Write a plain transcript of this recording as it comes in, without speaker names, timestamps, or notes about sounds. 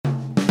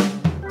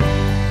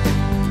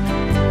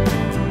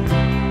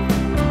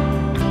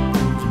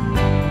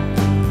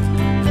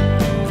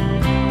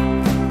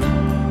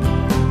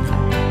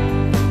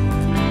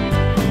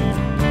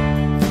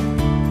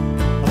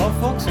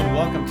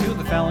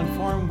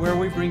where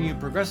we bring you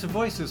progressive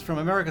voices from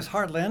America's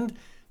heartland.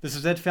 This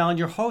is Ed Fallon,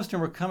 your host, and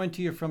we're coming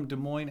to you from Des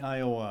Moines,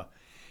 Iowa.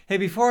 Hey,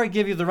 before I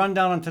give you the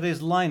rundown on today's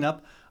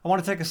lineup, I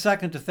want to take a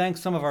second to thank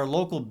some of our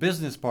local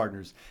business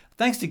partners.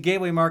 Thanks to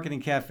Gateway Market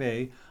and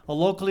Cafe, a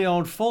locally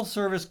owned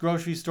full-service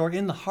grocery store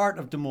in the heart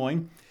of Des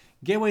Moines.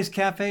 Gateway's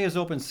Cafe is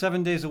open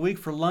 7 days a week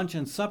for lunch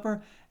and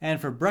supper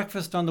and for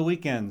breakfast on the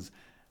weekends.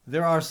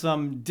 There are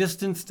some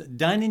distanced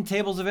dining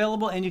tables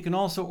available, and you can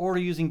also order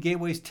using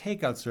Gateway's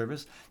takeout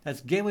service. That's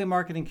Gateway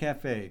Market and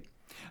Cafe.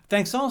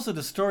 Thanks also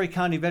to Story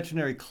County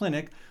Veterinary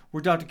Clinic,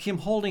 where Dr. Kim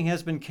Holding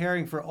has been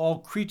caring for all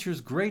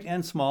creatures, great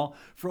and small,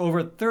 for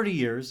over 30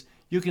 years.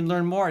 You can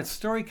learn more at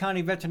Story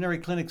County Veterinary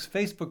Clinic's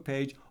Facebook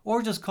page,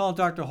 or just call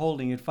Dr.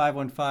 Holding at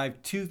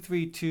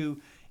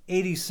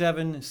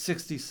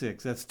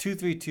 515-232-8766. That's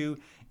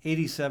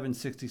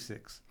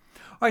 232-8766.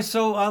 All right,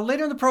 so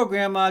later in the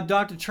program,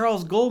 Dr.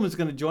 Charles Goldman is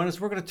going to join us.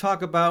 We're going to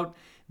talk about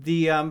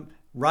the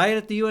riot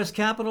at the U.S.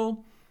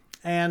 Capitol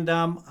and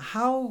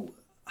how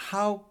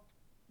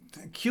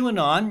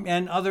QAnon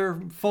and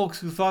other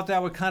folks who thought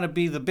that would kind of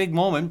be the big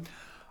moment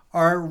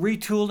are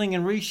retooling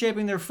and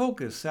reshaping their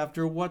focus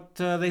after what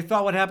they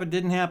thought would happen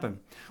didn't happen.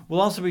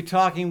 We'll also be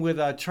talking with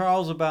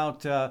Charles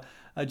about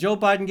Joe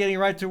Biden getting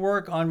right to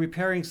work on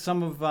repairing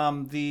some of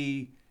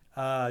the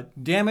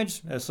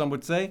damage, as some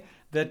would say,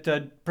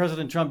 that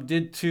President Trump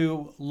did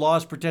to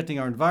laws protecting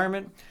our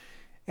environment.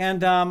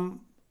 And I'll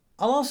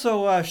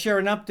also share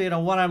an update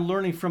on what I'm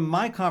learning from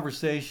my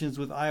conversations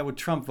with Iowa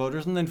Trump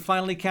voters. And then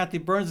finally, Kathy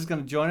Byrnes is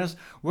going to join us.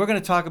 We're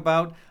going to talk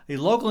about a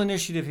local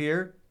initiative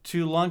here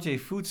to launch a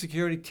food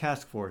security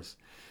task force.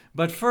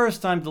 But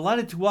first, I'm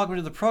delighted to welcome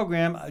to the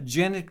program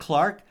Janet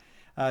Clark.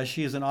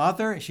 She is an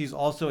author. She's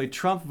also a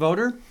Trump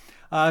voter.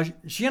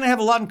 She and I have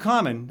a lot in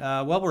common.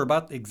 We're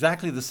about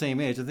exactly the same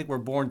age. I think we're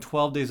born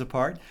 12 days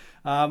apart.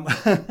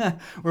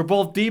 We're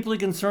both deeply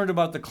concerned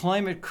about the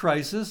climate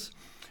crisis.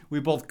 We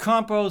both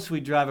compost,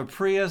 we drive a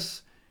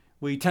Prius,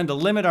 we tend to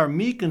limit our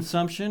meat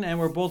consumption, and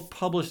we're both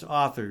published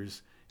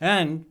authors.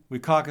 And we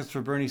caucused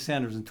for Bernie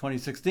Sanders in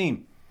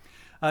 2016.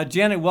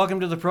 Janet, welcome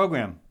to the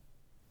program.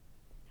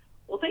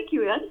 Well, thank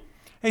you, Ed.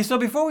 Hey, so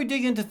before we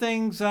dig into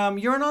things,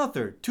 you're an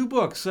author, 2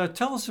 books.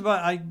 Tell us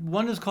about,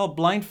 one is called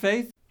Blind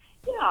Faith.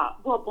 Yeah,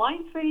 well,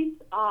 Blind Faith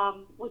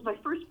was my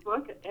first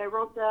book. I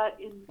wrote that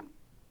it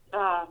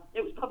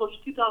was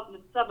published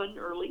 2007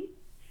 early,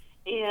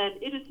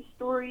 and it is a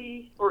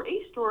story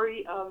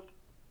of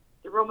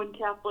the Roman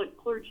Catholic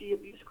clergy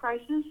abuse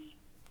crisis.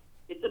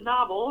 It's a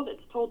novel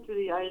that's told through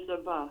the eyes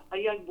of a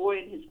young boy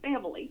and his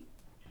family.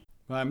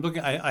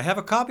 I have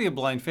a copy of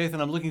Blind Faith,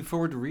 and I'm looking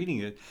forward to reading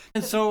it.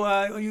 And so,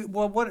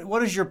 what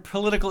does your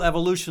political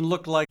evolution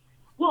look like?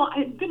 Well,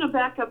 I'm going to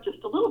back up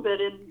just a little bit.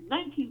 In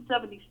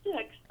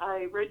 1976,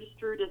 I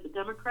registered as a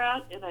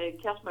Democrat, and I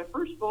cast my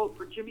first vote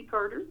for Jimmy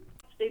Carter.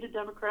 Stayed a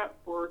Democrat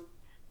for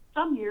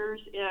some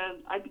years,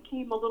 and I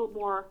became a little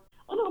more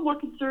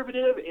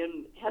conservative,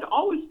 and had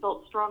always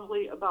felt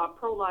strongly about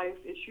pro-life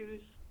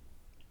issues,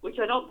 which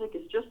I don't think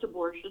is just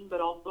abortion, but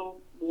also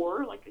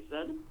war, like I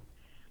said.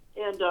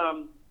 And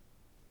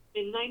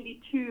in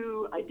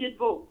 '92, I did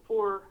vote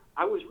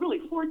I was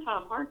really for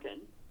Tom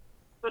Harkin,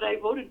 but I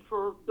voted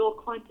for Bill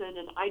Clinton,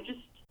 and I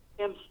just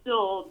am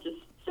still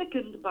just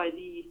sickened by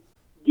the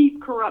deep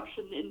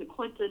corruption in the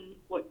Clinton,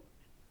 what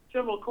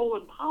General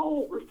Colin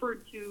Powell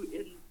referred to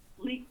in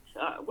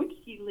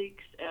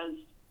WikiLeaks as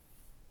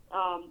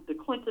the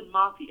Clinton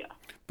Mafia.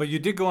 But you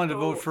did go on to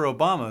vote for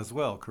Obama as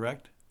well,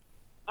 correct?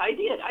 I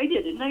did.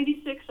 In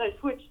 '96, I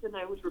switched, and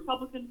I was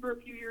Republican for a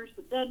few years,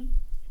 but then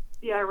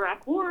the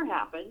Iraq War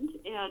happened,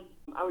 and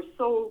I was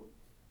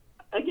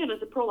again,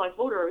 as a pro-life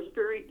voter, I was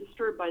very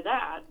disturbed by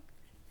that.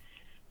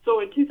 So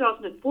in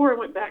 2004, I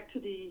went back to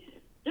the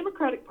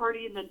Democratic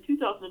Party, and then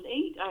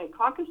 2008, I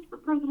caucused for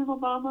President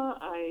Obama.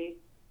 I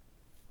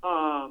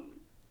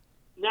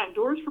knocked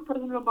doors for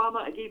President Obama.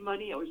 I gave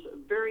money. I was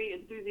very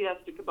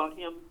enthusiastic about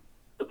him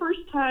the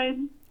first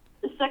time.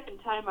 The second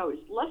time, I was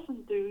less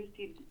enthused.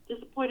 He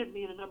disappointed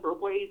me in a number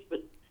of ways,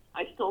 but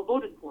I still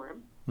voted for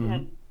him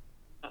and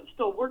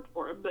still worked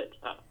for him. But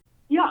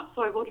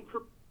so I voted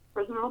for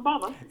President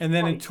Obama. And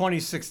then in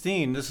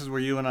 2016, this is where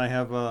you and I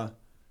have a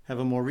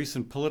more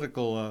recent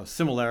political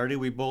similarity.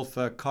 We both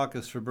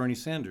caucused for Bernie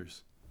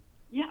Sanders.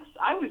 Yes,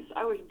 I was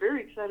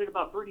very excited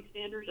about Bernie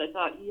Sanders. I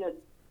thought he had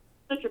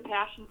such a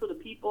passion for the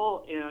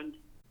people, and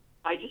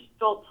I just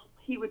felt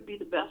he would be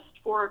the best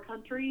for our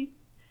country.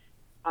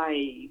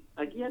 I,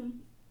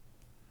 again,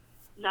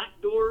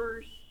 knocked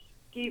doors,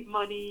 gave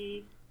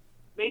money,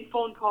 made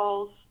phone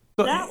calls.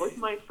 That was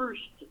my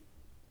first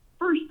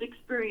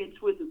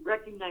experience with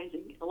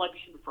recognizing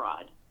election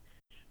fraud.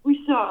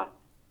 We saw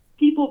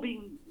people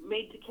being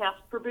made to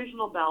cast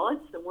provisional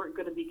ballots that weren't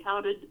going to be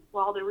counted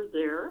while they were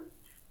there.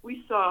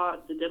 We saw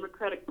the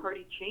Democratic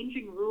Party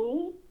changing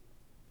rules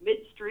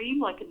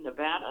midstream, like in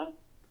Nevada.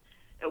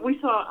 And we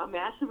saw a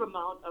massive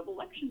amount of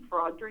election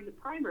fraud during the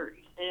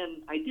primaries.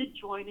 And I did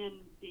join in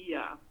the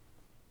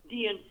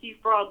DNC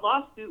fraud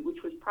lawsuit,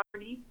 which was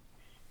property.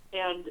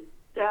 And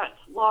that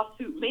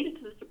lawsuit made it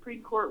to the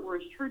Supreme Court, where it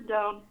was turned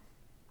down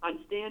on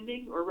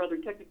standing, or rather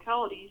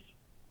technicalities.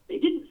 They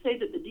didn't say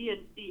that the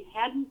DNC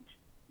hadn't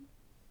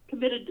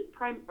committed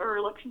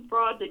election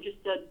fraud. They just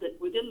said that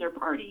within their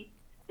party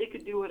they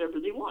could do whatever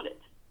they wanted.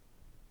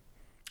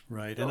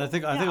 Right, So, and I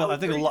think yeah,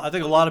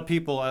 a lot of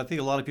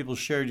people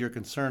shared your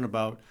concern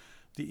about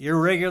the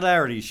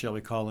irregularities, shall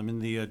we call them, in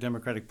the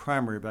Democratic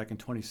primary back in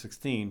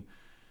 2016,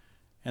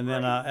 and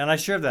then Right. and I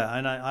shared that,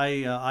 and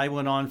I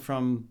went on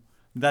from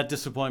that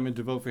disappointment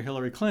to vote for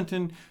Hillary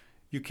Clinton.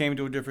 You came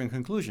to a different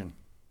conclusion.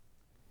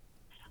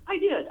 I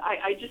did.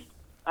 I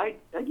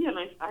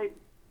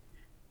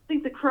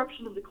think the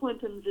corruption of the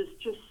Clintons is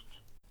just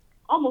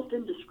almost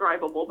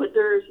indescribable, but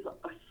there's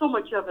so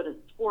much evidence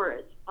for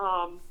it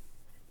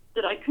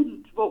that I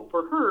couldn't vote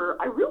for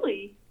her. I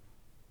really,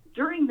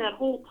 during that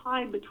whole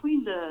time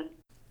between the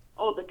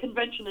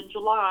convention in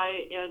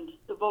July and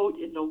the vote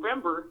in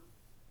November,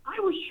 I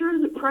was sure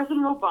that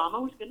President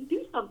Obama was going to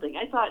do something.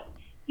 I thought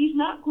he's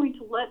not going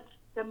to let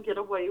them get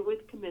away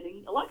with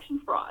committing election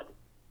fraud.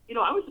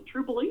 I was a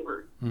true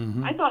believer.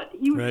 Mm-hmm. I thought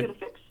he was Right. going to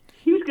fix.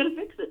 He was going to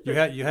fix it.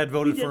 You had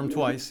voted He for him didn't.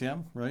 twice, yeah,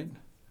 right?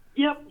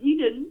 Yep, he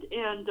didn't.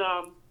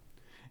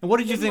 And what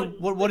did you think?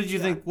 Everyone- What did you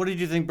yeah. think? What did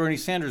you think Bernie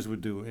Sanders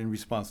would do in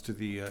response to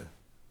the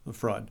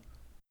fraud?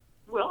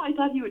 well, I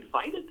thought he would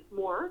fight it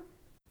more.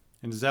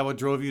 And is that what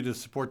drove you to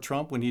support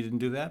Trump when he didn't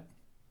do that?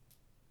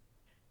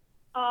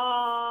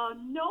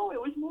 No, it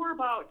was more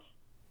about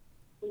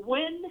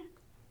when,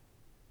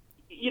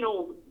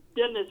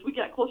 then as we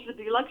got closer to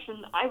the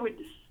election, I would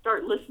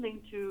start listening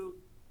to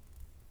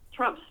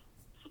Trump's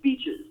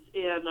speeches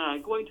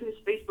and going to his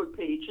Facebook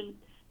page, and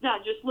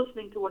not just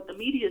listening to what the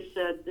media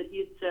said that he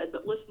had said,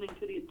 but listening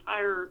to the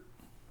entire,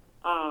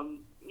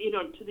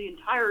 to the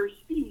entire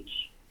speech,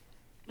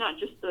 not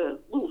just the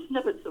little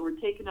snippets that were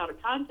taken out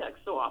of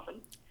context so often.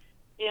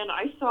 And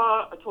I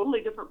saw a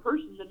totally different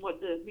person than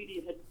what the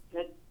media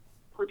had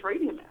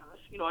portrayed him as.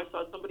 I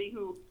saw somebody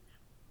who,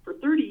 for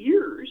 30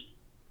 years,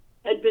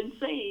 had been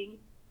saying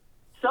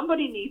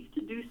somebody needs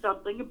to do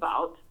something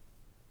about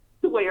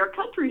the way our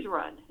country's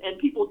run. And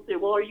people would say,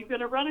 well, are you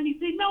going to run? And he'd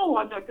say, no,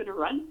 I'm not going to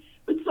run,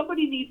 but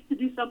somebody needs to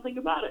do something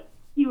about it.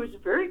 He was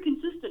very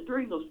consistent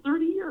during those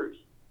 30 years.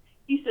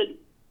 He said,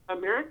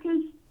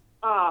 America's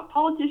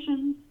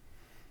politicians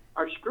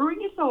are screwing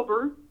us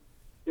over.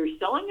 They're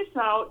selling us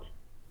out.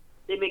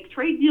 They make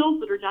trade deals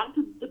that are not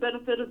to the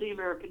benefit of the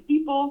American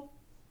people.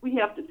 We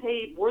have to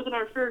pay more than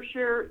our fair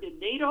share in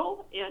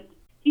NATO. And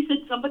he said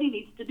somebody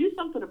needs to do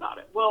something about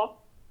it.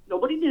 Well,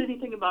 nobody did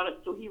anything about it,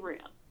 so he ran.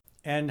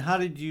 And how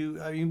did you?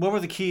 What were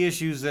the key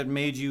issues that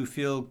made you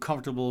feel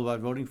comfortable about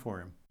voting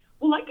for him?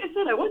 Well, like I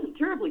said, I wasn't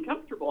terribly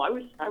comfortable. I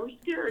was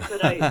scared,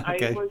 but I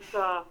Okay. was,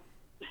 I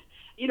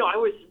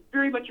was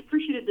very much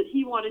appreciative that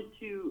he wanted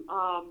to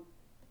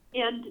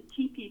end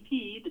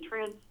TPP, the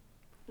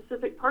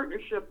Trans-Pacific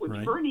Partnership, which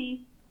Right.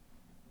 Bernie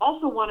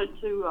also wanted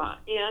to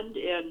end.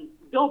 And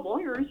Bill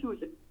Moyers, who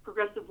was a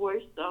progressive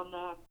voice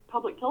on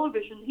public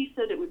television, he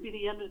said it would be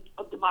the end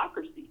of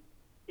democracy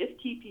if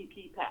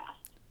TPP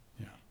passed.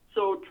 Yeah.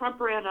 So Trump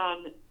ran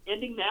on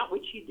ending that,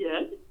 which he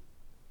did,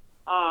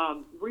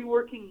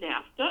 reworking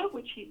NAFTA,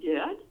 which he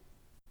did.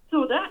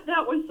 So that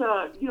was,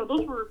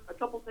 those were a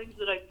couple things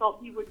that I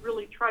felt he would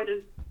really try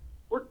to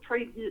work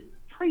trade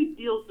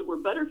deals that were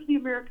better for the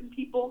American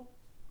people,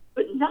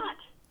 but not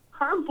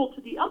harmful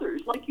to the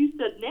others. Like you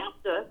said,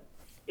 NAFTA,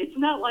 it's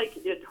not like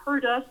it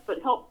hurt us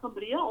but helped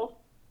somebody else.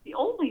 The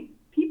only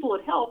people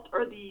it helped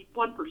are the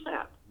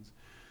 1%.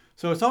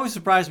 So it's always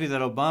surprised me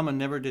that Obama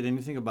never did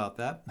anything about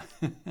that.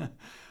 It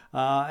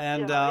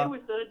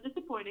was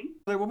disappointing.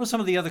 What were some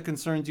of the other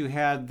concerns you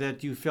had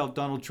that you felt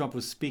Donald Trump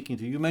was speaking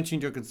to? You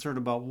mentioned your concern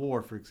about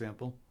war, for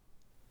example.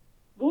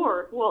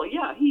 War? Well,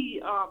 yeah,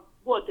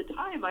 at the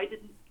time I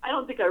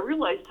don't think I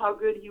realized how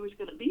good he was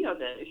going to be on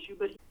that issue,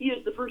 but he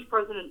is the first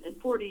president in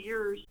 40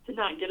 years to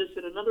not get us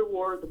in another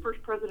war, the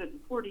first president in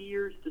 40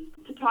 years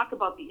to talk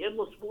about the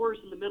endless wars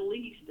in the Middle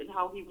East and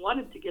how he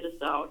wanted to get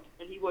us out,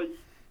 and he was,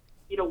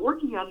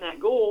 working on that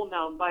goal.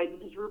 Now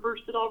Biden has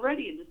reversed it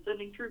already and is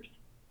sending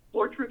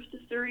more troops to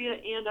Syria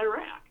and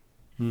Iraq.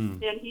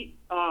 And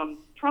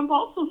Trump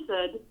also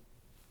said,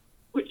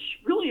 which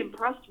really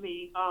impressed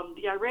me,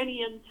 the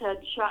Iranians had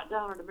shot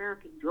down an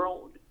American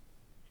drone.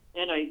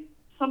 And I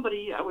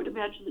would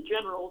imagine the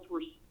generals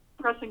were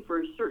pressing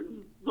for a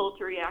certain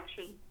military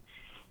action.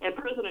 And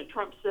President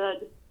Trump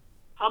said,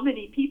 how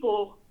many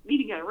people,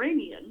 meeting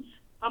Iranians,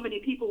 how many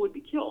people would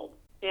be killed?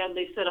 And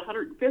they said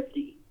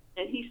 150.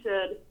 And he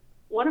said,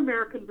 one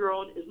American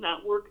drone is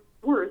not worth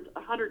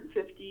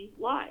 150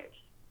 lives.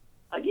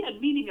 Again,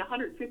 meaning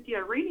 150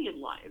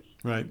 Iranian lives.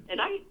 Right. And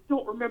I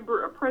don't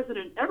remember a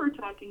president ever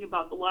talking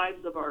about the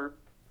lives of our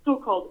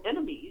so-called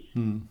enemies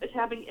as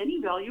having any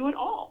value at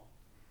all.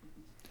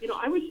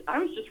 I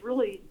was just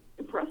really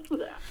impressed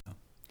with that.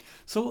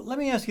 So let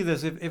me ask you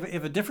this.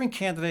 If a different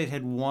candidate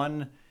had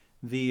won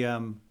the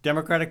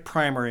Democratic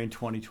primary in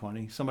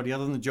 2020, somebody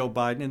other than Joe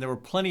Biden, and there were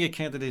plenty of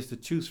candidates to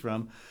choose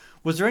from,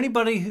 was there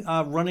anybody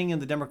running in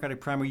the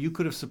Democratic primary you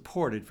could have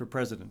supported for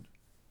president?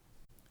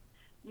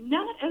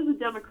 Not as a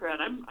Democrat.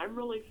 I'm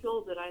really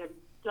feel that I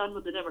done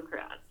with the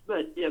Democrats.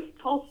 But if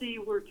Tulsi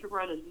were to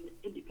run as an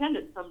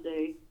independent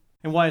someday,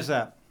 And why is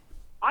that?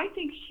 I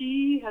think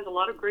she has a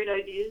lot of great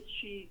ideas.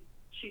 She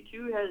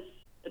too has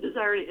a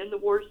desire to end the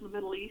wars in the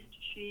Middle East.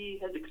 She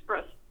has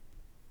expressed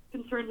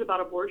concerns about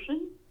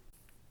abortion.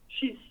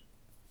 She's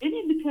an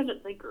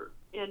independent thinker,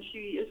 and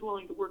she is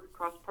willing to work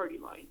across party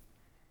lines.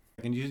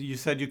 And you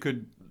said you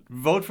could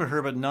vote for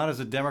her, but not as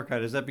a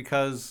Democrat. Is that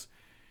because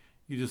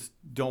you just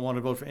don't want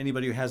to vote for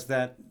anybody who has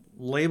that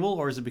label,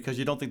 or is it because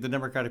you don't think the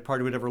Democratic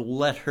Party would ever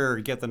let her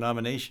get the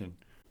nomination?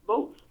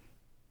 Both.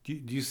 Do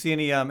you see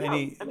any I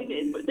mean,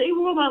 they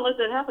will not let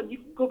that happen. You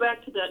can go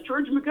back to that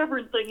George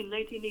McGovern thing in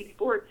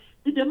 1984.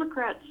 The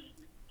Democrats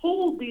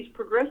hold these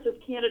progressive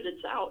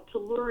candidates out to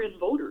lure in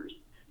voters,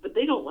 but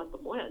they don't let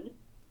them win.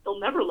 They'll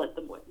never let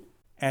them win.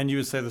 And you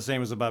would say the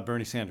same as about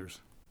Bernie Sanders?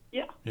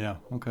 Yeah. Yeah,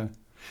 okay.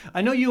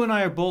 I know you and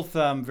I are both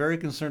very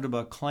concerned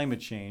about climate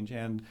change,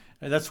 and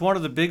that's one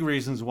of the big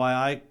reasons why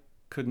I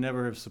could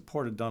never have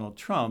supported Donald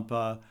Trump.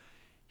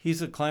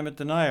 He's a climate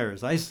denier,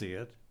 as I see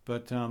it,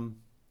 but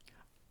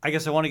I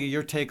guess I want to get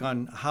your take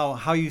on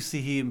how you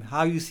see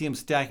him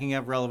stacking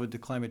up relative to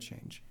climate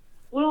change.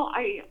 Well,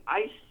 I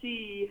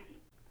see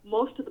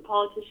most of the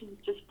politicians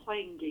just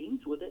playing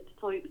games with it, to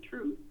tell you the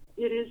truth.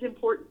 It is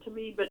important to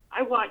me, but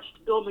I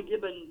watched Bill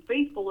McKibben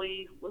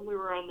faithfully when we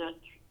were on that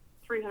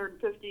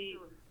 350.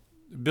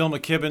 Bill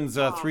McKibben's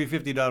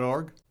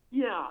 350.org?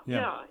 Yeah.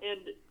 And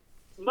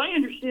my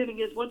understanding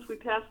is once we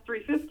passed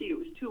 350, it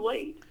was too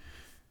late.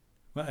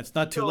 Well, it's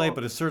not too late,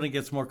 but it certainly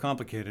gets more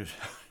complicated.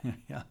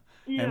 Yeah.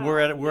 And we're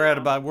at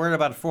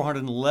about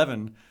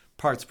 411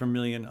 parts per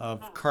million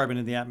of carbon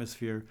in the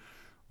atmosphere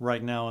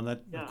right now, and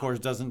that of course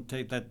doesn't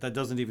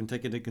even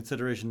take into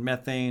consideration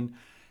methane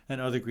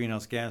and other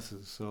greenhouse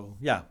gases. So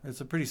yeah,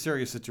 it's a pretty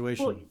serious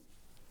situation. Well,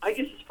 I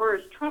guess as far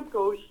as Trump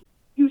goes,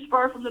 he was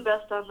far from the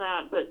best on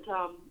that, but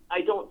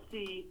I don't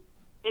see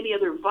any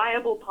other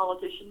viable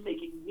politician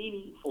making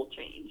meaningful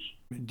change.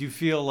 Do you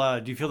feel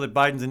that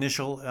Biden's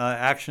initial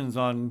actions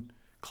on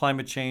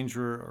climate change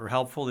were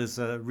helpful? Is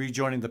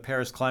rejoining the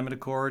Paris Climate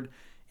Accord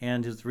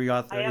and his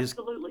reauthor? I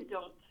absolutely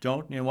don't.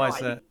 Don't? And why is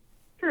that?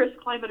 Paris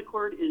Climate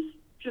Accord is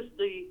just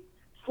the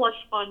slush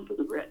fund for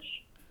the rich.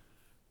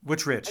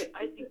 Which rich?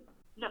 I think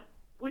no.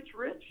 Which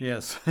rich?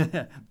 Yes,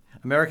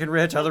 American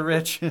rich, other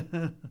rich.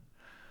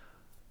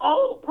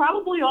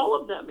 Probably all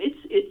of them.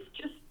 It's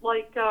just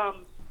like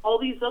all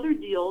these other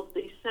deals.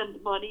 They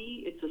send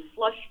money. It's a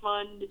slush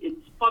fund.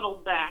 It's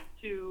funneled back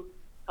to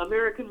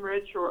American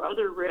rich or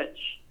other rich.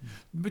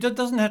 But that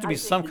doesn't have to be at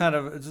some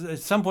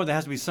point there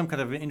has to be some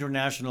kind of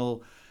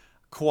international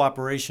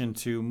cooperation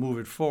to move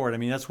it forward. I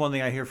mean, that's one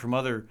thing I hear from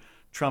other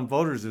Trump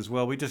voters as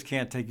well. We just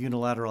can't take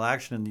unilateral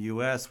action in the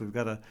U.S. We've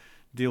got to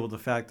deal with the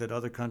fact that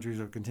other countries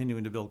are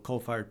continuing to build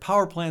coal-fired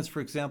power plants,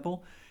 for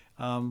example.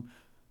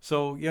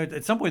 So,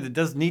 at some point there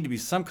does need to be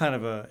some kind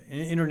of an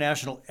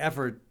international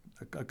effort,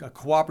 a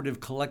cooperative,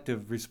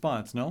 collective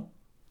response, no?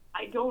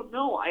 I don't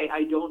know.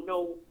 I don't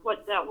know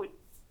what that would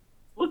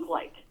look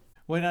like.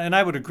 Well, and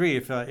I would agree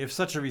if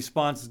such a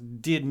response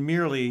did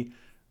merely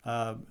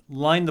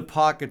line the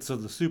pockets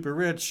of the super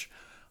rich,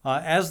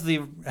 as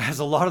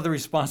a lot of the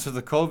response to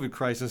the COVID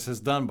crisis has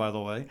done, by the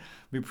way,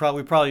 we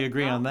probably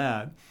agree on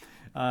that.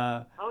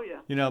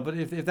 But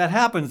if that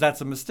happens,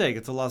 that's a mistake.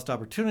 It's a lost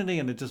opportunity,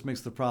 and it just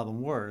makes the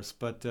problem worse.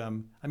 But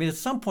I mean, at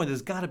some point,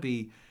 there's got to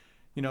be,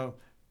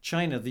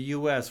 China, the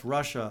U.S.,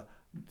 Russia,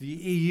 the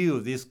EU,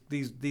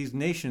 these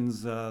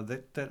nations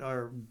that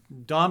are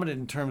dominant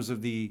in terms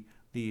of the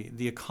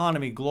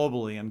economy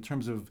globally, in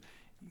terms of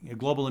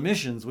global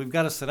emissions. We've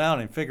got to sit down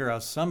and figure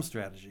out some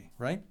strategy,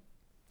 right?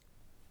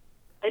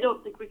 I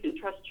don't think we can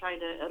trust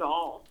China at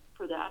all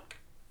for that.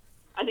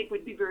 I think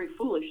we'd be very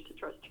foolish to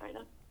trust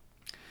China.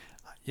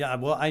 Yeah,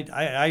 well,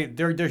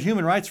 their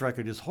human rights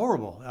record is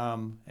horrible,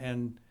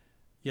 and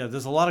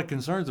there's a lot of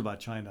concerns about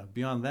China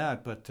beyond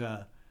that. But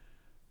I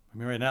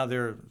mean, right now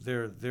they're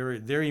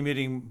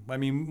emitting. I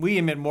mean, we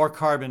emit more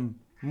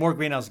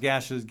greenhouse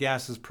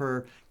gases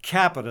per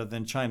capita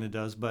than China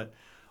does, but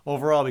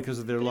overall, because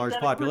of their large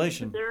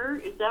population.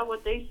 Is that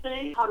what they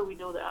say? How do we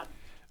know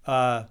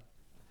that?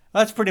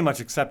 That's pretty much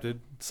accepted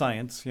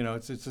science.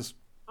 It's just.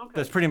 Okay.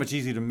 That's pretty much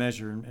easy to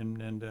measure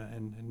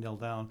and nail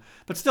down.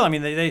 But still, I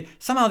mean, they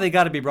somehow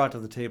got to be brought to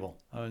the table.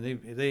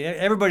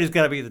 Everybody's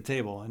got to be at the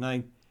table. And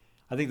I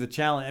think the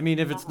challenge. I mean,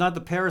 if it's not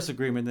the Paris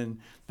Agreement,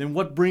 then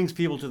what brings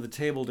people to the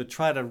table to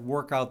try to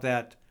work out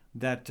that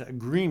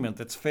agreement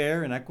that's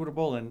fair and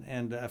equitable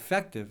and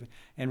effective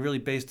and really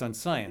based on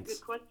science? That's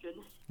a good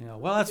question. Yeah,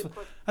 well,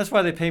 that's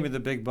why they pay me the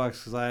big bucks,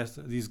 because I ask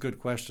these good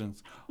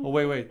questions. Oh,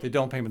 wait, they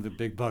don't pay me the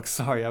big bucks.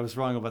 Sorry, I was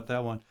wrong about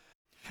that one.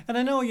 And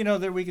I know,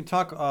 that we can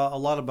talk a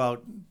lot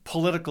about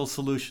political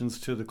solutions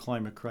to the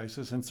climate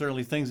crisis, and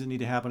certainly things that need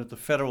to happen at the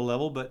federal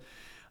level. But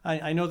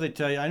I know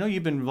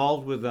you've been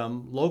involved with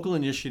local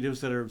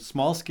initiatives that are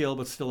small scale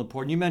but still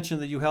important. You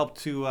mentioned that you helped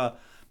to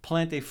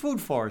plant a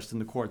food forest in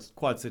the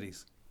Quad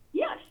Cities.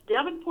 Yes,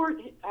 Davenport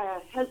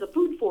has a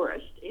food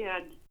forest,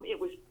 and it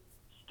was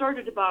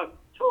started about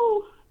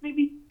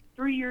maybe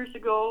 3 years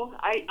ago.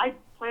 I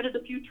planted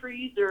a few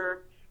trees. They're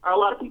are a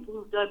lot of people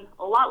who've done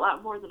a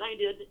lot more than I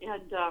did,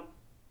 and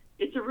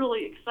it's a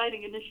really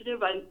exciting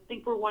initiative. I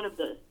think we're one of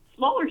the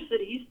smaller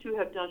cities to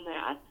have done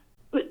that.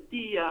 But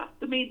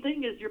the main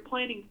thing is you're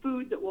planting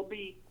food that will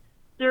be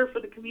there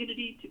for the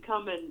community to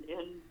come and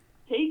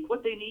take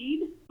what they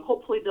need.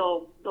 Hopefully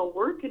they'll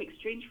work in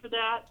exchange for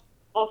that.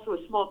 Also,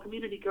 a small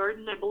community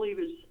garden, I believe,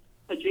 is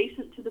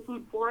adjacent to the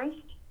food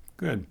forest.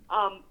 Good.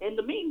 And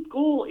the main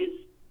goal is,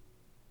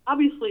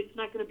 obviously, it's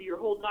not going to be your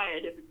whole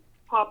diet if it's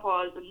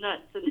pawpaws and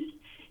nuts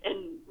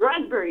and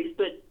raspberries,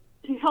 but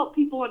to help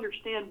people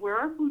understand where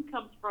our food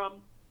comes from,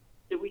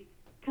 that we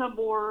become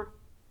more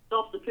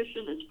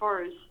self-sufficient as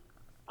far as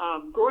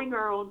growing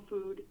our own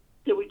food,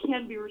 that we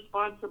can be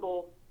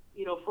responsible,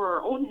 for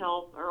our own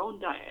health, our own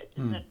diet.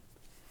 And that's,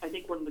 I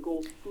think, one of the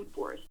goals of Food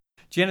Forest.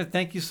 Janet,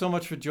 thank you so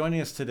much for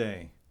joining us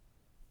today.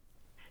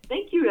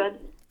 Thank you,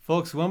 Ed.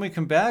 Folks, when we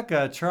come back,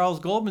 Charles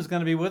Goldman is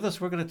going to be with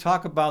us. We're going to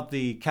talk about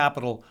the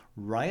Capitol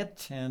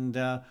riot and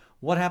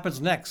what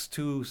happens next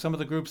to some of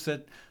the groups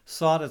that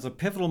saw it as a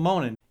pivotal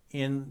moment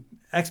in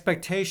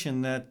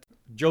expectation that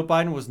Joe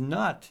Biden was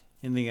not,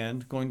 in the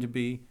end, going to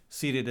be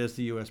seated as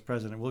the U.S.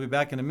 president. We'll be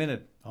back in a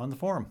minute on the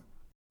Forum.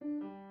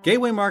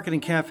 Gateway Market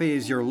and Cafe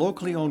is your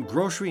locally owned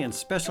grocery and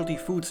specialty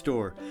food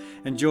store.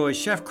 Enjoy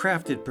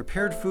chef-crafted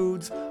prepared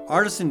foods,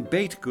 artisan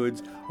baked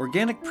goods,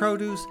 organic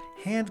produce,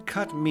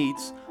 hand-cut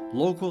meats,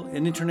 local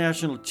and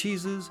international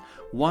cheeses,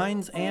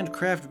 wines, and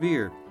craft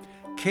beer.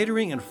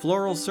 Catering and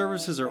floral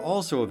services are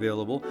also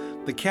available.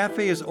 The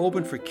cafe is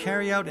open for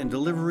carryout and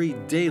delivery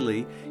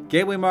daily.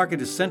 Gateway Market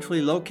is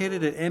centrally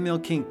located at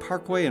ML King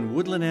Parkway and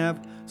Woodland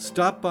Ave.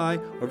 Stop by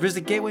or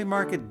visit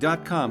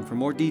gatewaymarket.com for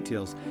more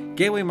details.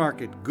 Gateway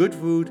Market, good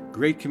food,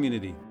 great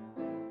community.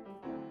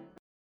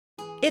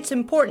 It's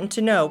important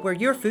to know where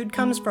your food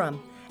comes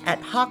from.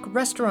 At Hawk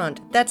Restaurant,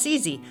 that's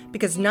easy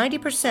because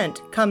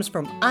 90% comes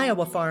from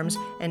Iowa farms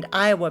and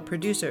Iowa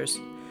producers.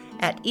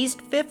 At East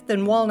 5th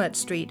and Walnut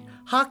Street,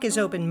 Hawk is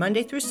open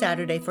Monday through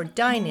Saturday for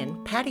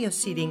dine-in, patio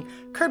seating,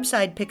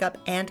 curbside pickup,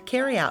 and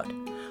carry-out.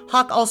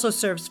 Hawk also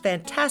serves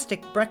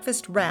fantastic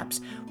breakfast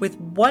wraps with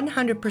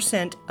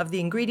 100% of the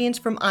ingredients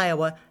from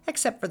Iowa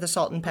except for the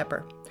salt and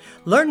pepper.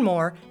 Learn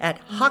more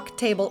at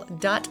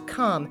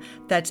hawktable.com.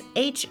 That's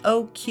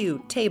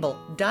HOQ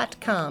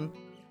table.com.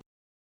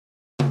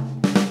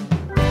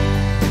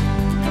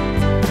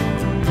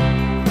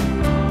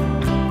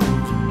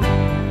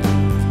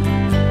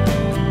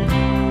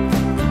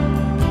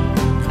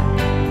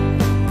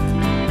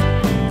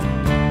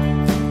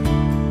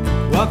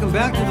 Welcome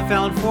back to the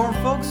Fallon Forum,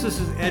 folks. This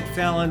is Ed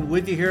Fallon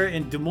with you here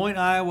in Des Moines,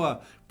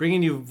 Iowa,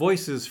 bringing you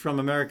voices from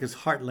America's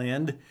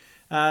heartland.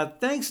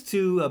 Thanks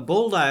to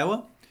Bold,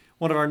 Iowa,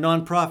 one of our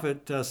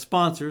nonprofit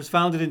sponsors,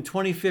 founded in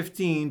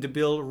 2015 to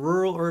build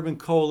rural-urban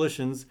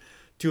coalitions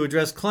to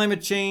address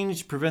climate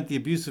change, prevent the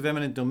abuse of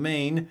eminent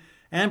domain,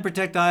 and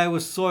protect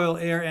Iowa's soil,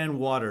 air, and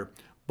water.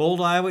 Bold,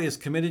 Iowa is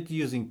committed to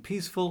using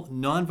peaceful,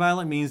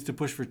 nonviolent means to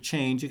push for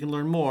change. You can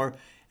learn more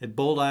at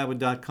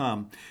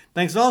boldiowa.com.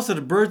 Thanks also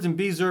to Birds and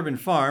Bees Urban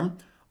Farm,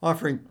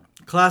 offering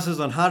classes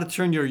on how to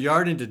turn your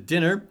yard into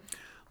dinner.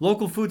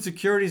 Local food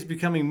security is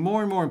becoming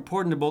more and more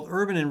important to both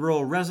urban and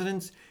rural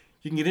residents.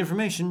 You can get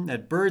information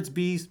at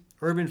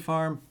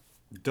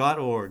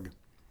birdsbeesurbanfarm.org.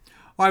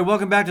 All right,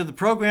 welcome back to the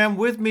program.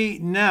 With me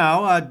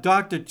now,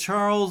 Dr.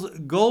 Charles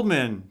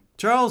Goldman.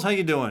 Charles, how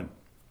you doing?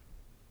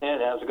 Ed,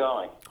 how's it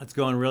going? It's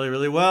going really,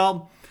 really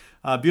well.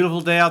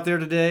 Beautiful day out there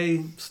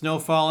today. Snow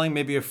falling,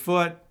 maybe a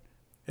foot.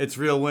 It's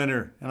real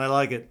winter, and I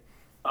like it.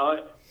 Oh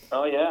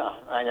yeah,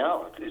 I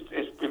know.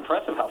 It's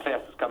impressive how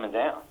fast it's coming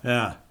down.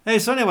 Yeah. Hey,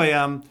 so anyway,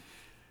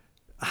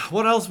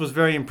 what else was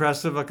very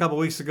impressive a couple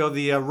weeks ago?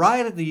 The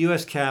riot at the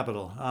U.S.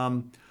 Capitol.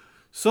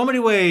 So many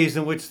ways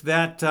in which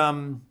that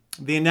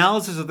the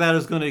analysis of that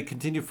is going to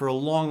continue for a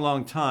long,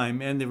 long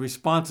time, and the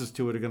responses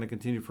to it are going to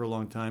continue for a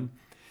long time.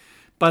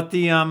 But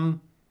the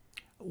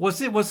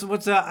what's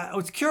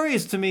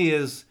curious to me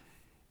is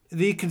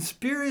the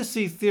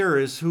conspiracy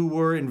theorists who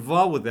were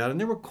involved with that, and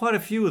there were quite a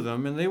few of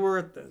them, and they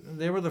were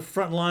the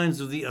front lines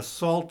of the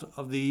assault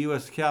of the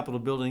U.S. Capitol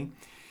building.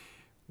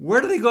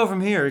 Where do they go from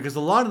here? Because a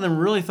lot of them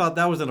really thought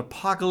that was an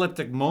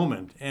apocalyptic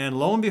moment, and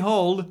lo and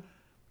behold,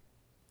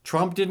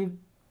 Trump didn't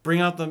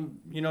capture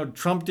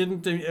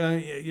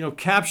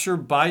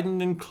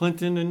Biden and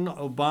Clinton and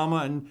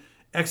Obama and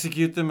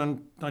execute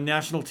them on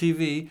national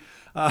TV.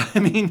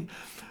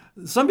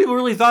 Some people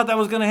really thought that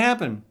was going to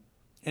happen.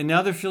 And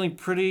now they're feeling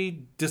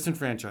pretty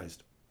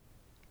disenfranchised.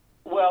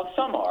 Well,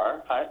 some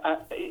are. I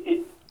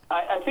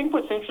think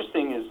what's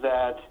interesting is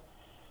that,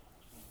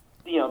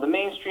 the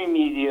mainstream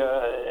media,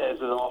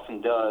 as it often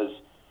does,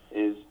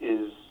 is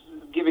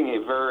giving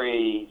a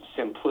very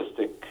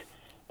simplistic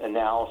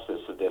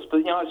analysis of this.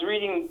 But, I was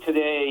reading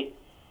today,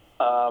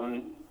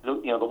 the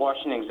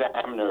Washington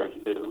Examiner,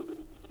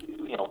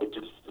 which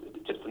is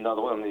just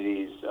another one of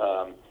these,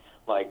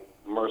 like,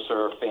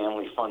 Mercer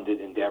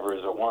family-funded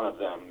endeavors, or one of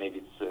them. Maybe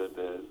it's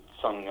the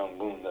Sun Myung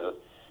Moon, the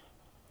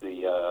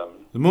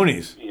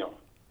Moonies.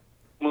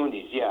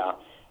 Moonies, yeah.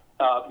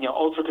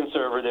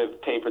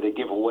 ultra-conservative paper they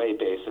give away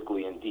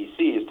basically in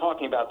D.C. is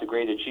talking about the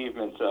great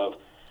achievements of,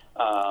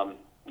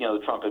 the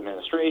Trump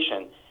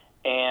administration,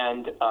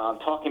 and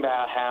talking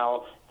about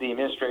how the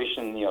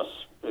administration,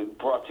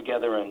 brought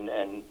together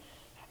and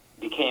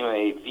became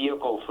a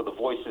vehicle for the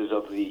voices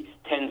of the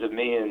tens of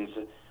millions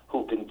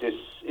who've been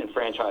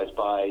disenfranchised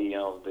by,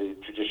 the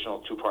traditional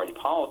two-party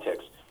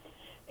politics.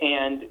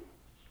 And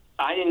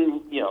I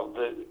didn't,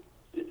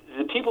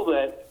 the people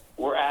that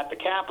were at the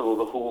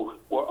Capitol who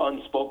were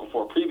unspoken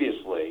for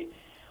previously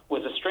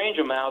was a strange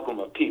amalgam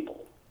of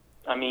people.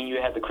 I mean,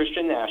 you had the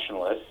Christian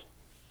nationalists,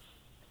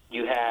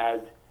 you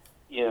had,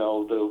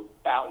 the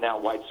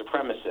out-and-out white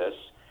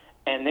supremacists,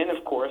 and then,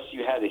 of course,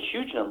 you had a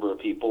huge number of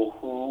people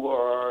who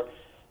are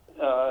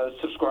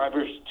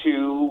subscribers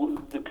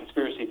to the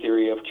conspiracy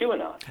theory of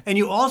QAnon. And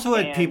you also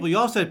had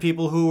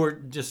people who were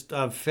just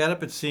fed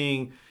up at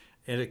seeing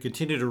a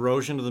continued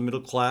erosion of the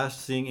middle class,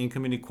 seeing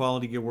income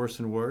inequality get worse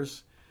and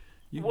worse.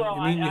 You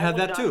had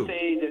that too.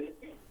 Say that,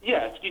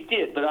 yes, you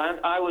did, but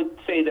I would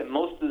say that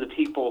most of the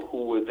people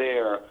who were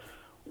there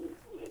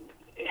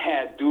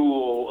had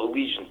dual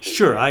allegiances.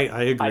 Sure, I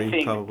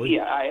agree, probably.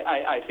 Yeah,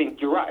 I think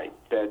you're right,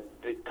 that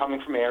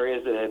coming from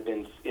areas that have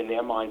been, in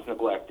their minds,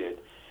 neglected,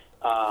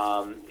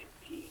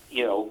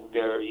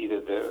 they're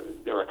either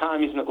their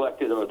economy is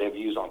neglected or their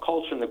views on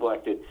culture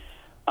neglected.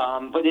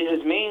 But it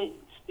has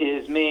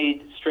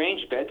made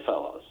strange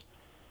bedfellows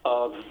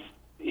of,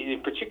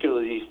 in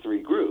particular, these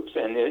three groups,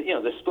 and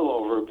the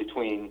spillover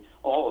between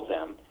all of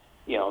them.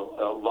 A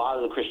lot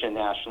of the Christian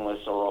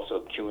nationalists are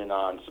also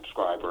QAnon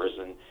subscribers,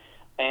 and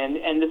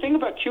the thing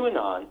about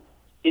QAnon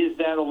is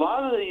that a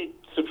lot of the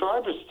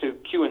subscribers to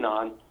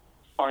QAnon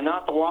are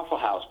not the Waffle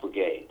House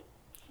Brigade.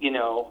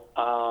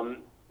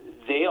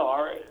 They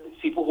are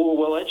people who are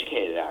well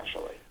educated,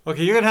 actually.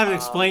 Okay, you're gonna have to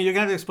explain. You're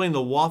gonna have to explain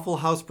the Waffle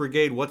House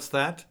Brigade. What's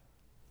that?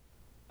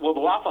 Well, the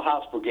Waffle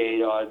House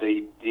Brigade are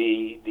the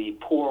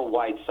poor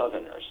white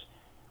Southerners.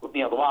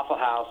 The Waffle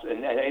House,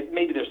 and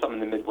maybe there's some in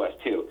the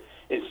Midwest too,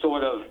 is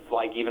sort of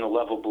like even a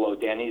level below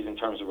Denny's in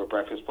terms of a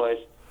breakfast place.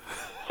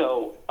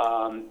 So,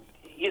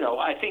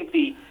 I think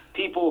the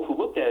people who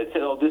looked at it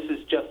said, "Oh, this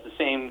is just the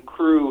same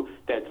crew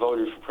that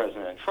voted for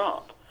President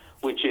Trump,"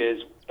 which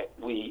is,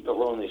 we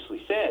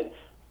erroneously said,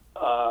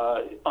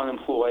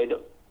 unemployed,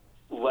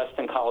 less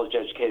than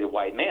college-educated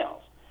white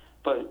males.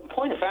 But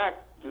point of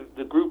fact,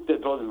 the group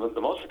that voted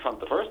the most for Trump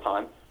the first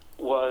time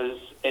was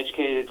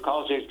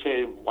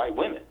college-educated white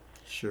women.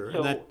 Sure,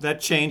 So and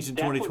that changed in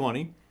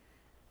 2020.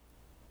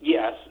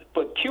 Yes,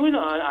 but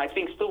QAnon, I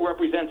think, still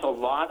represents a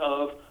lot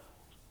of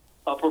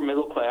upper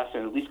middle class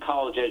and at least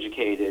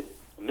college-educated,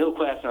 middle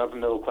class and upper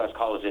middle class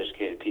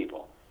college-educated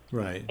people.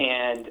 Right.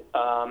 And,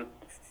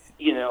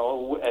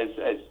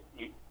 as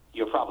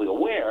you're probably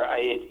aware,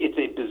 it's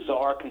a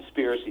bizarre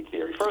conspiracy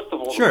theory. First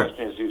of all, Sure. The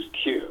question is, who's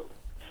Q?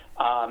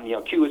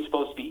 Q is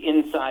supposed to be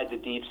inside the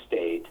deep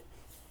state.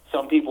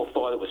 Some people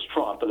thought it was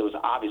Trump, but it was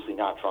obviously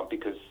not Trump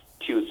because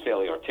Q is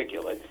fairly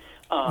articulate.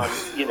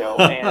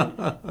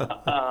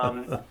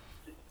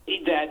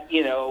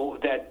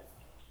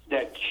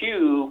 That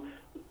Q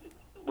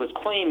was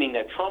claiming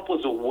that Trump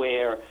was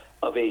aware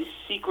of a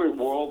secret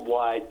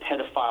worldwide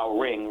pedophile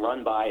ring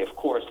run by, of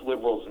course,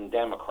 liberals and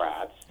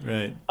Democrats.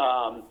 Right.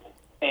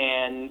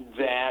 And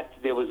that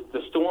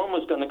the storm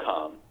was going to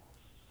come,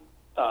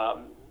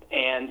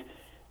 and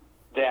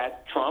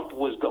that Trump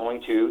was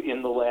going to,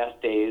 in the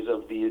last days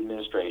of the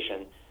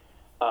administration,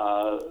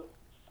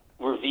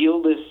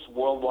 reveal this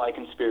worldwide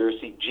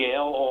conspiracy,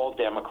 jail all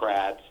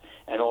Democrats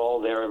and all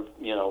their,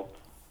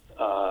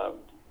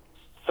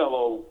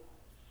 fellow,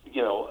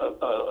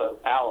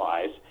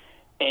 allies,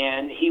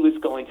 and he was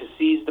going to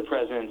seize the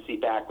presidency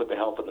back with the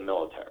help of the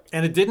military.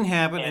 And it didn't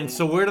happen. And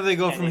so where do they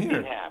go from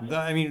here?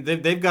 I mean,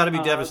 they've got to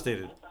be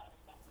devastated.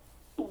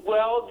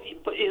 Well,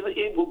 but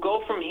it will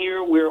go from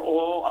here where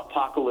all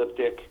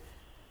apocalyptic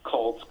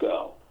cults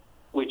go,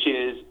 which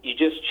is you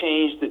just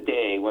change the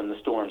day when the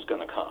storm's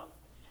going to come,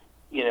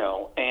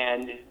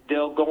 and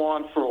they'll go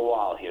on for a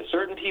while here.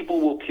 Certain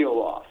people will peel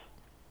off.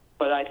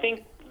 But I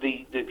think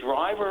the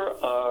driver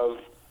of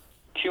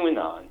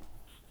QAnon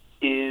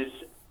is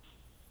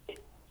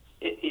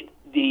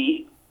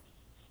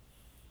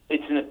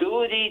it's an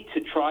ability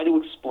to try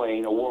to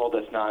explain a world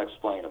that's not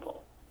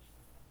explainable.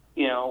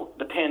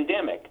 The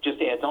pandemic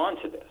just adds on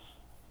to this,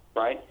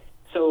 right?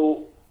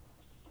 So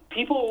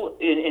people,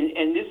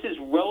 and this is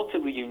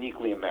relatively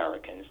uniquely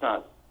American. It's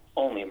not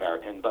only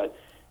American, but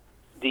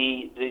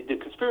the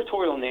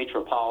conspiratorial nature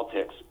of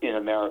politics in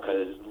America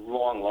is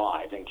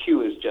long-lived, and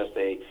Q is just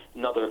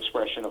another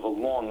expression of a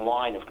long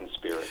line of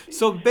conspiracies.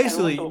 So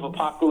basically, and also of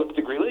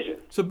apocalyptic religion.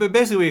 So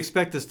basically, we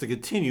expect this to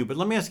continue. But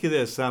let me ask you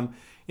this: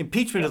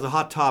 impeachment is a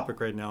hot topic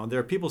right now, and there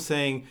are people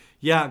saying,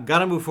 "Yeah, got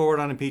to move forward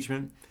on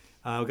impeachment.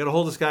 We've got to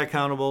hold this guy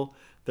accountable."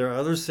 There are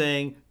others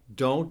saying,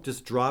 "Don't,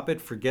 just drop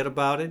it, forget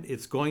about it.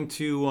 It's going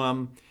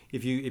to,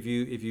 if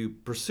you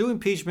pursue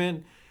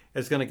impeachment,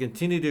 it's going to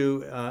continue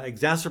to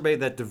exacerbate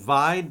that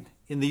divide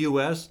in the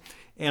U.S.,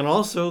 and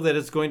also that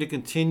it's going to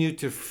continue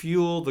to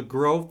fuel the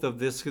growth of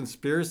this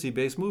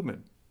conspiracy-based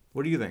movement."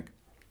 What do you think?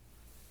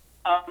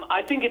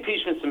 I think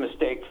impeachment's a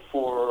mistake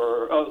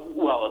for,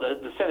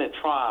 the Senate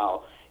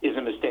trial is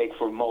a mistake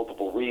for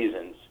multiple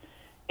reasons.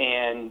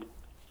 And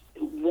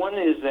one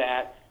is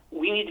that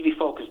we need to be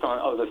focused on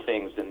other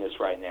things than this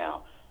right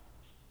now.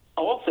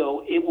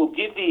 Also, it will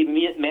give the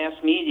mass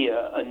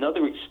media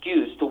another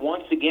excuse to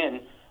once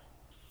again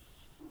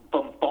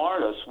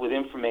bombard us with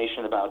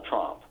information about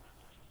Trump.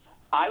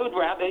 I would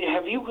rather,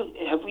 have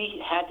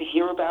we had to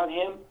hear about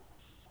him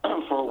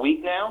for a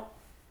week now?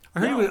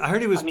 I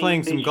heard he was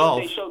playing some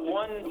golf. They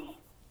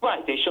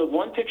showed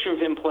one picture of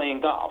him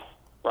playing golf,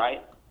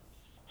 right?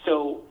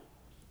 So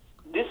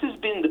this has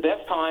been the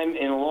best time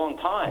in a long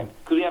time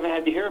because we haven't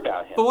had to hear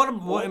about him. But all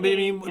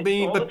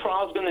the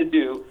trial's going to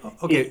do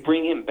is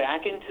bring him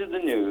back into the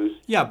news.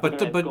 Yeah, but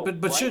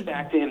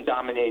back to him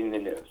dominating the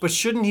news. But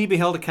shouldn't he be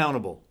held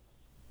accountable?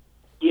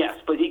 Yes,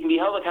 but he can be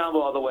held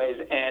accountable other ways,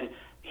 and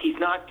he's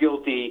not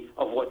guilty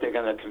of what they're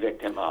going to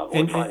convict him of.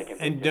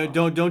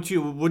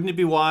 Wouldn't it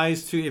be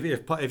wise to,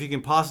 if you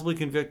can possibly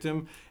convict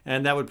him,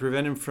 and that would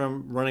prevent him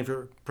from running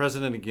for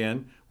president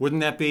again? Wouldn't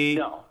that be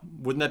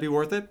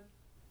worth it?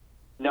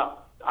 No,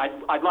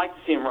 I'd like to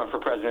see him run for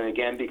president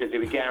again because it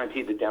would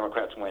guarantee the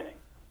Democrats winning.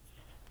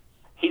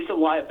 He's a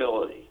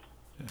liability.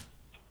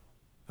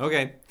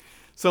 Okay,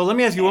 so let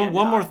me ask you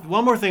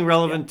one more thing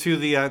relevant to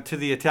the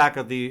attack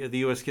of the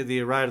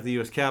riot at the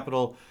U.S.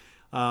 Capitol.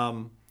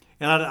 And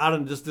I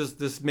don't.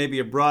 This may be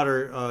a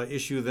broader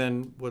issue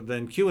than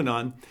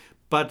QAnon,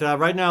 but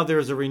right now there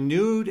is a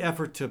renewed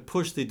effort to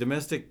push the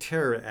Domestic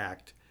Terror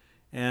Act,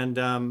 and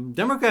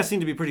Democrats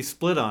seem to be pretty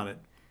split on it.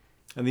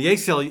 And the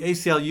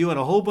ACLU and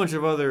a whole bunch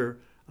of other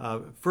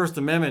First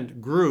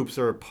Amendment groups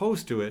are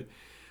opposed to it.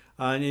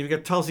 And you've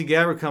got Tulsi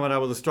Gabbard coming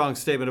out with a strong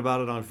statement about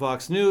it on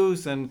Fox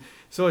News, and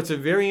so it's a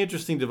very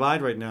interesting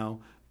divide right now.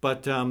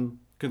 But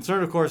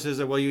concern, of course, is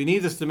that, you need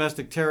this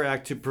Domestic Terror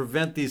Act to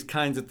prevent these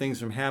kinds of things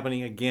from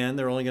happening again.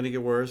 They're only going to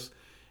get worse.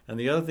 And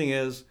the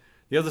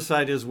other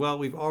side is,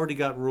 we've already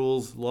got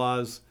rules,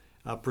 laws,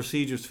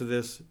 procedures for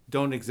this.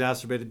 Don't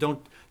exacerbate it.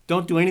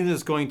 Don't do anything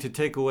that's going to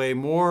take away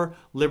more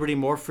liberty,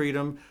 more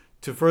freedom,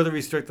 to further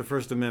restrict the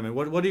First Amendment.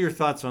 What are your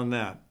thoughts on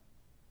that?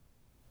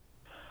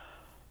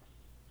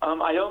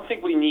 I don't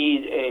think we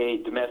need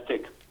a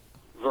domestic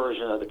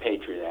version of the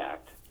Patriot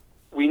Act.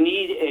 We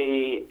need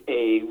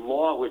a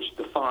law which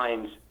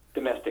defines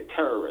domestic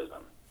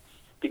terrorism,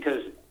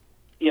 because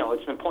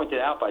it's been pointed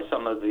out by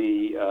some of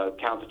the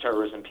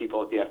counterterrorism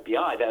people at the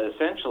FBI that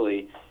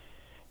essentially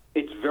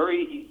it's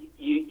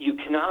you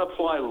cannot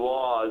apply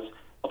laws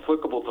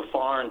applicable to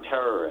foreign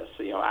terrorists,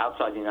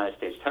 outside the United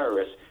States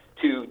terrorists,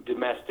 to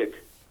domestic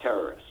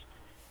terrorists,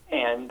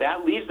 and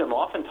that leaves them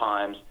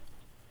oftentimes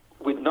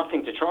with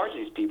nothing to charge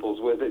these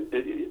people with,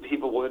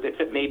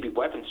 except maybe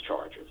weapons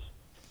charges.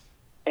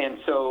 And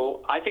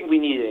so I think we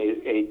need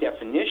a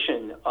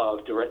definition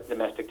of direct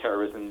domestic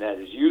terrorism that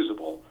is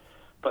usable,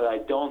 but I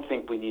don't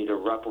think we need a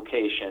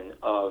replication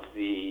of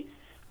the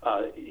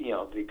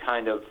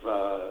kind of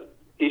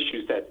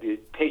issues that the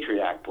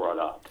Patriot Act brought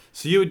up.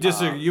 So you would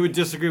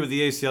disagree with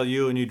the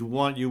ACLU, and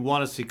you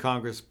want to see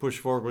Congress push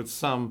forward with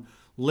some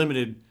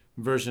limited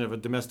version of a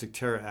Domestic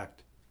Terror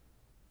Act.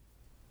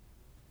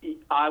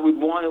 I would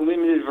want a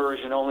limited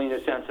version only in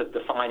the sense of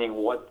defining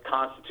what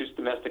constitutes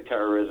domestic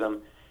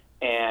terrorism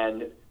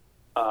and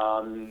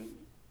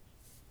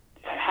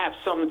have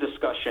some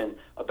discussion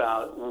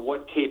about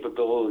what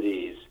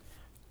capabilities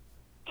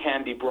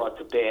can be brought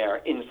to bear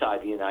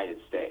inside the United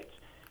States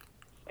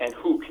and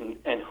who can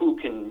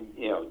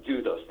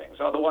do those things.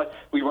 Otherwise,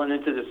 we run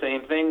into the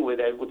same thing with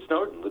Edward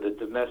Snowden, with a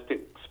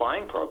domestic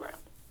spying program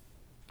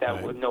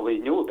that nobody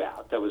knew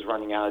about, that was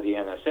running out of the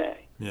NSA.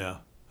 Yeah.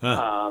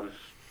 Huh.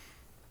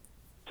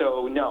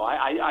 So no,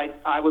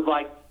 I would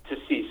like to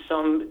see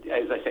some,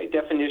 as I say,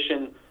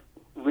 definition,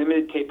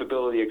 limited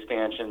capability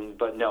expansion,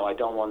 but no, I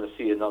don't want to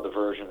see another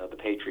version of the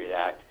Patriot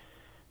Act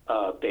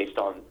based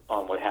on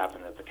what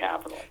happened at the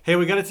Capitol. Hey,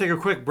 we got to take a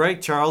quick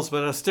break, Charles,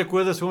 but stick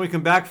with us when we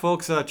come back,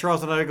 folks.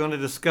 Charles and I are going to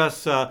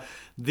discuss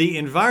the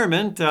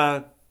environment.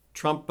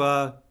 Trump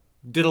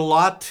did a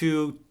lot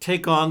to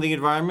take on the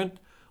environment,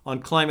 on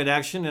climate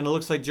action, and it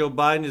looks like Joe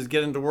Biden is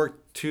getting to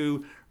work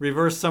to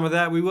reverse some of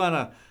that. We want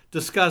to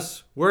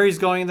discuss where he's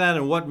going with that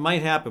and what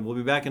might happen. We'll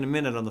be back in a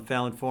minute on the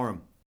Fallon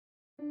Forum.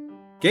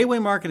 Gateway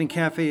Market and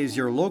Cafe is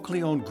your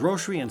locally owned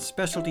grocery and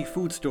specialty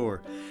food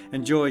store.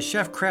 Enjoy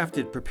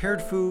chef-crafted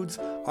prepared foods,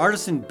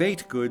 artisan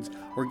baked goods,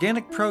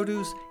 organic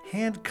produce,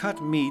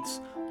 hand-cut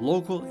meats,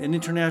 local and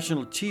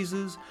international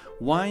cheeses,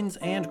 wines,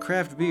 and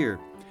craft beer.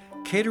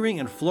 Catering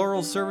and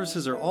floral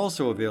services are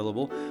also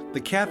available. The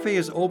cafe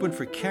is open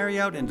for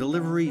carryout and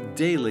delivery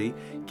daily.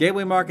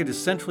 Gateway Market is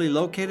centrally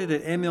located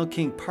at ML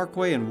King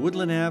Parkway and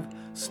Woodland Ave.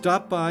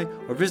 Stop by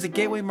or visit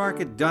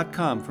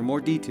gatewaymarket.com for more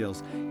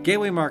details.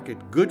 Gateway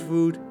Market, good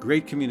food,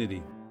 great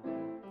community.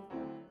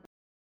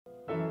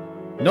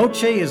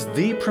 Noche is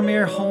the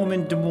premier home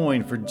in Des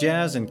Moines for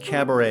jazz and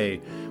cabaret.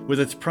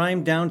 With its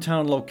prime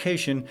downtown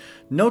location,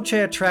 Noche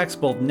attracts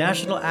both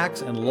national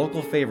acts and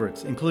local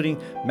favorites, including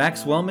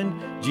Max Wellman,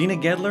 Gina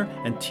Gedler,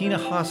 and Tina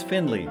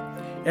Haas-Findlay.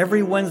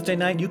 Every Wednesday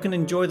night, you can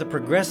enjoy the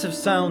progressive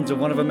sounds of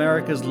one of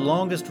America's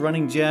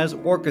longest-running jazz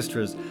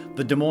orchestras,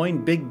 the Des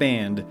Moines Big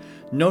Band.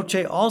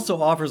 Noche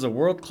also offers a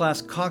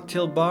world-class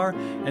cocktail bar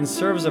and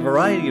serves a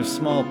variety of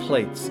small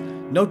plates.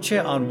 Noche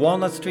on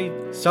Walnut Street,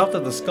 south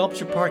of the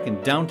Sculpture Park in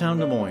downtown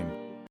Des Moines.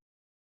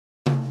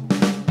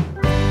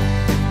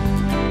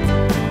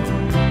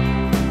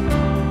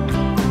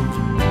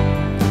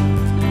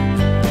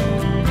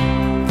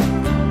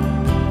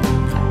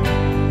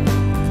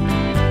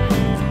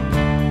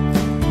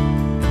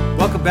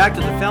 Welcome back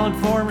to the Fallon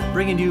Forum,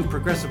 bringing you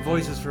progressive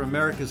voices from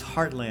America's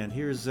heartland.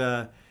 Here's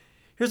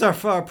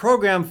our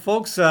program,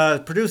 folks,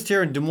 produced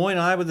here in Des Moines,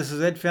 Iowa. This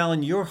is Ed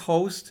Fallon, your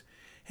host.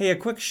 Hey, a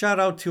quick shout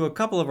out to a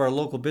couple of our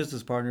local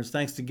business partners,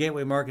 thanks to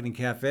Gateway Market and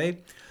Cafe,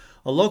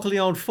 a locally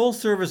owned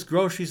full-service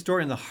grocery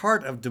store in the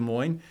heart of Des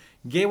Moines.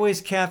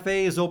 Gateway's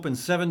Cafe is open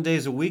 7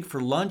 days a week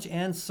for lunch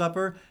and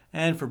supper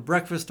and for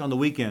breakfast on the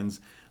weekends.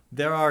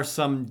 There are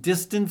some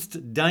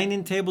distanced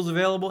dine-in tables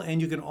available,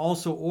 and you can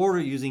also order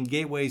using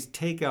Gateway's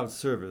takeout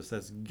service.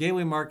 That's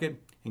Gateway Market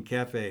and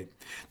Cafe.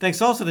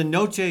 Thanks also to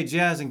Noche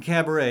Jazz and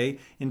Cabaret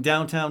in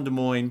downtown Des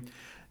Moines.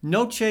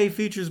 Noche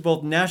features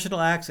both national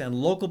acts and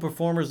local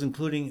performers,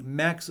 including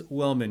Max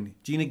Wellman,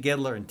 Gina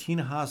Gedler, and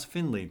Tina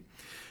Haas-Finley.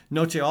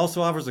 Noche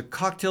also offers a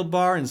cocktail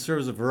bar and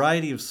serves a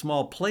variety of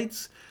small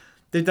plates.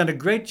 They've done a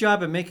great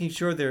job at making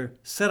sure their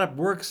setup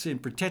works in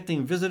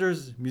protecting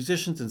visitors,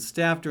 musicians, and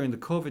staff during the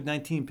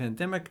COVID-19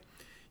 pandemic.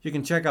 You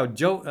can check out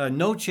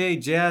Noche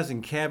Jazz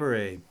and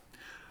Cabaret.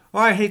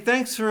 All right, hey,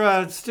 thanks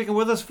for sticking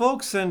with us,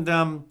 folks. And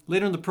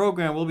later in the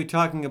program, we'll be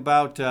talking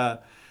about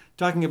what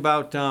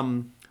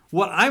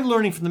I'm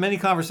learning from the many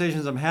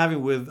conversations I'm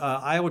having with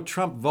Iowa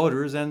Trump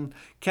voters. And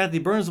Kathy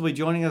Byrnes will be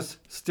joining us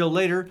still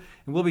later,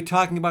 and we'll be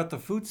talking about the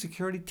Food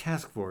Security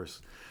Task Force.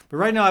 But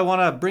right now, I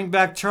want to bring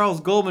back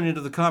Charles Goldman into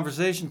the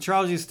conversation.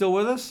 Charles, you still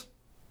with us?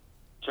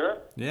 Sure.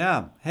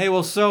 Yeah. Hey,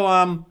 well,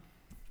 so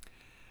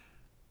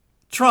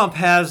Trump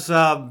has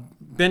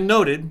been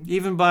noted,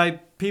 even by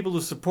people who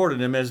supported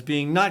him, as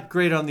being not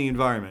great on the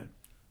environment.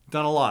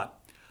 Done a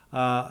lot.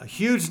 A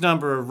huge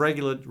number of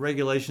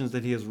regulations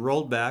that he has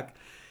rolled back.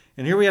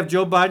 And here we have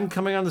Joe Biden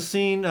coming on the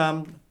scene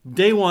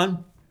day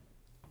one.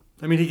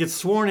 I mean, he gets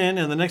sworn in,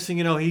 and the next thing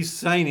you know, he's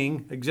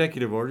signing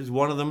executive orders,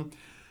 one of them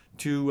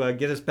to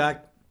get us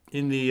back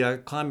in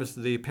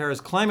the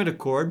Paris Climate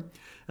Accord,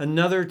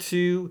 another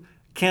to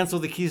cancel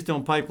the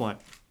Keystone Pipeline.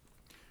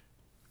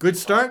 Good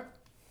start?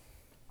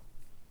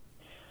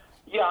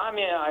 Yeah, I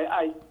mean,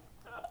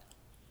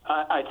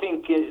 I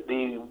think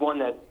the one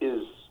that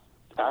is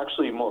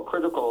actually more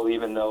critical,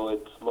 even though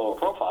it's lower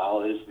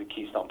profile, is the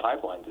Keystone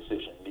Pipeline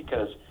decision,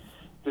 because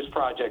this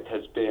project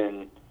has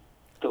been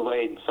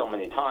delayed so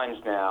many times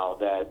now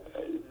that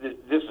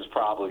this is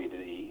probably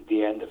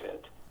the end of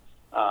it.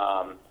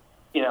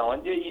 You know,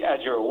 and as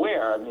you're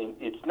aware, I mean,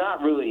 it's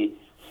not really,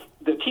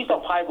 the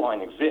Keystone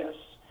Pipeline exists.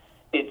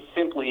 It's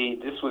simply,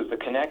 this was the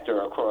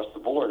connector across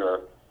the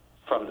border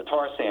from the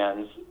tar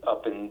sands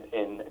up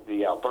in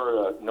the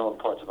Alberta, northern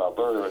parts of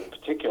Alberta in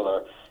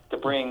particular, to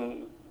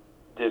bring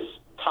this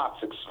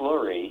toxic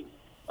slurry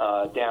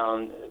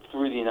down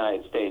through the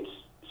United States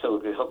so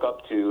it could hook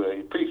up to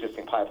a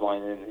pre-existing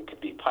pipeline, and it could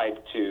be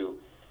piped to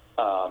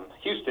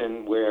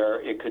Houston,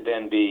 where it could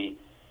then be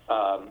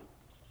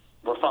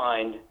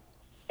refined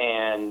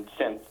and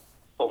sent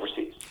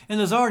overseas. And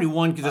there's already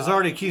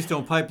a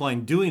Keystone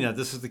Pipeline doing that.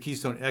 This is the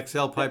Keystone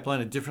XL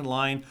pipeline, a different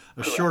line,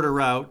 a correct. Shorter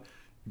route,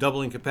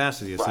 doubling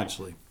capacity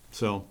essentially. Right.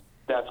 So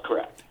that's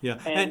correct. Yeah,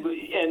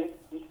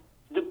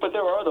 but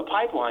there are other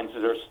pipelines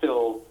that are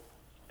still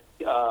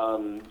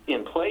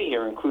in play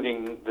here,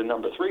 including the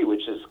number 3,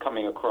 which is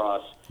coming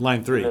across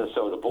Line 3, the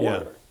Minnesota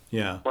border.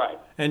 Yeah. Right.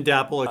 And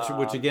DAPL,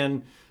 which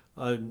again,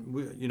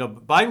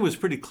 Biden was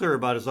pretty clear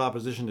about his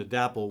opposition to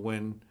DAPL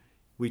when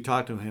we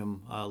talked to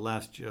him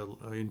last year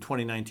in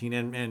 2019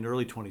 and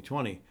early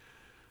 2020.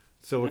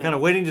 So we're kind of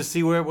waiting to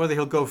see whether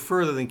he'll go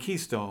further than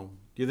Keystone.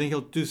 Do you think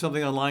he'll do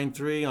something on Line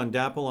 3, on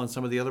DAPL, on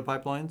some of the other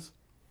pipelines?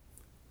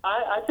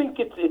 I think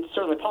it's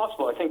certainly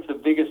possible. I think the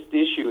biggest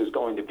issue is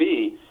going to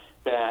be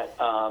that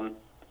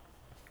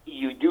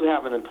you do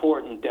have an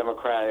important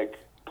Democratic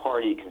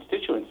Party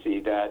constituency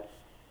that,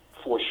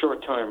 for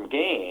short-term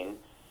gain,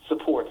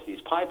 supports these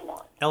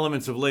pipelines.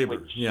 Elements of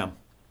labor,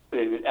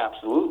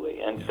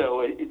 Absolutely. And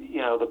so,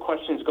 the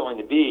question is going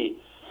to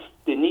be,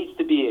 there needs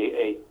to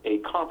be a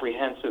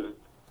comprehensive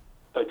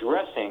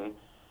addressing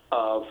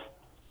of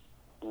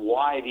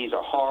why these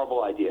are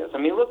horrible ideas. I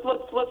mean, let's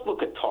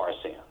look at tar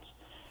sands.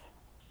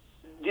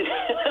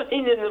 I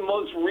mean, in the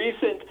most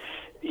recent,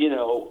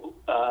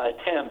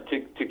 attempt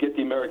to get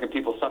the American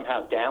people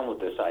somehow down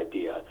with this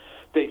idea,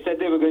 they said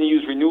they were going to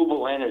use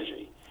renewable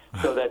energy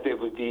so that this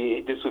would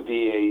be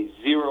a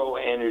zero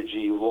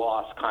energy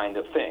loss kind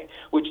of thing,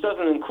 which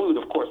doesn't include,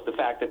 of course, the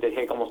fact that they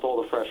take almost all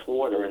the fresh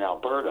water in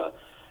Alberta,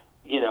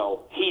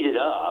 heat it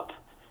up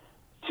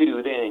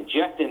to then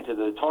inject into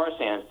the tar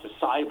sands to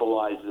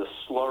solubilize the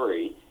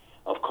slurry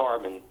of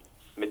carbon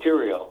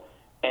material,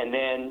 and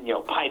then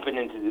pipe it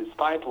into this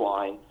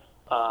pipeline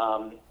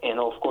and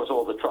of course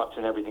all the trucks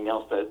and everything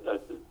else that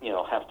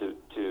have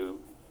to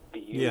be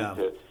used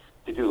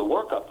to do the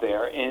work up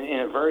there in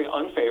a very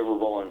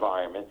unfavorable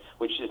environment,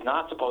 which is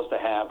not supposed to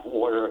have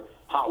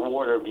hot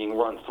water being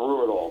run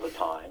through it all the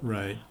time.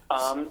 Right.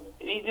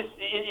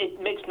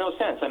 It makes no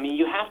sense. I mean,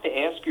 you have to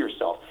ask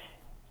yourself,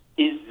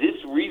 is this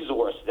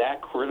resource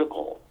that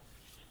critical?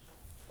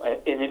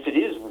 And if it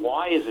is,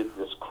 why is it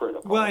this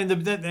critical? Well, and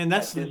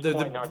that's at this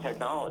point in our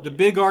technology. The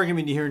big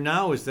argument you hear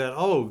now is that,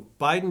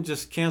 Biden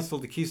just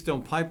canceled the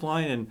Keystone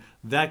Pipeline, and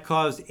that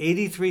caused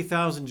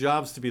 83,000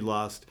 jobs to be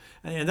lost.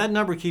 And that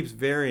number keeps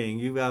varying.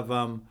 You have,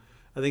 I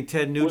think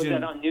Ted Nugent. Was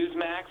that on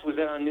Newsmax? Was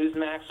that on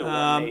Newsmax or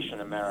One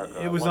Nation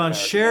America? It was on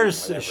Share.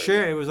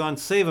 It was on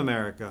Save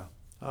America.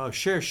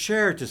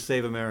 Share to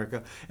Save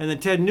America. And then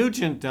Ted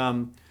Nugent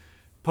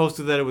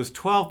posted that it was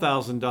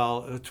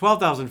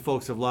 12,000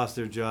 folks have lost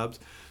their jobs.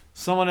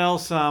 Someone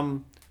else,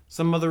 some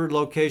other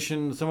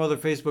location, some other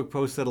Facebook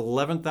post said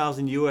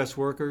 11,000 U.S.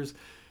 workers.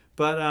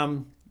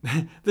 But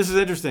this is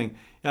interesting.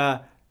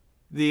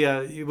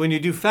 When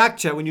you fact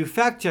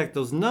check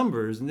those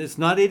numbers, and it's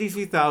not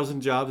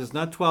 83,000 jobs, it's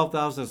not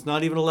 12,000, it's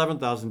not even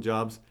 11,000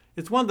 jobs,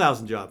 it's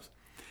 1,000 jobs,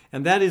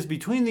 and that is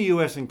between the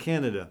U.S. and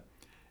Canada,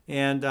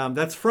 and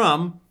that's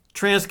from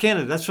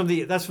TransCanada.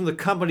 That's from the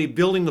company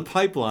building the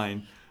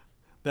pipeline.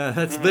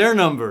 That's their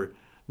number.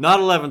 Not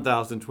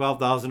 11,000,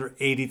 12,000, or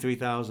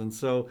 83,000.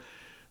 So,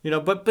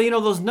 but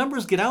those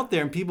numbers get out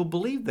there and people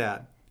believe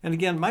that. And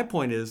again, my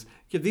point is,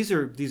 this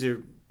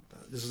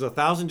is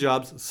 1,000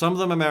 jobs. Some of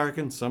them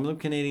American, some of them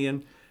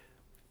Canadian,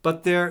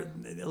 but they're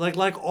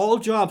like all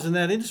jobs in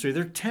that industry.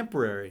 They're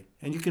temporary,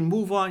 and you can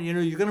move on. You're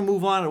going to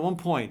move on at one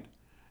point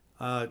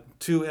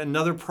to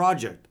another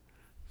project.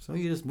 So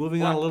you're just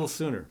moving on a little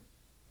sooner.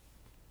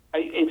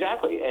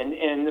 Exactly,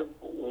 and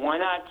why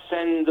not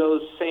send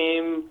those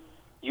same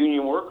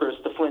union workers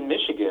to Flint,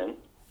 Michigan,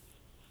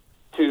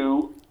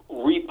 to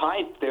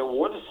repipe their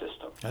water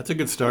system? That's a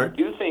good start.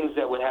 Do things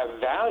that would have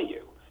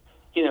value,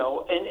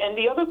 And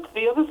the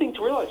other thing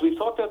to realize, we've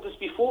talked about this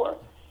before.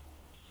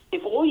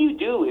 If all you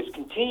do is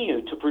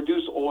continue to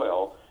produce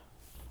oil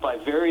by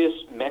various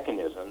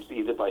mechanisms,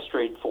 either by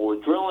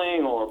straightforward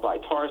drilling or by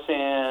tar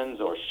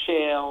sands or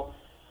shale,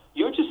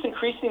 you're just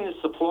increasing the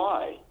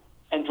supply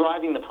and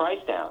driving the price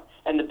down.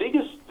 And the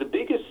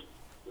biggest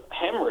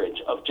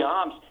hemorrhage of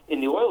jobs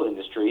in the oil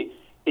industry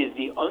is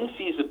the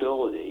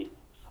unfeasibility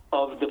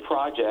of the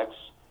projects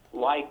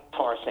like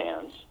tar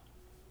sands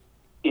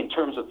in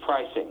terms of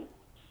pricing,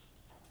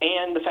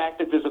 and the fact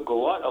that there's a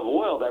glut of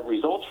oil that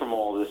results from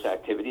all of this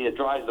activity that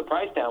drives the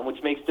price down,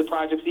 which makes the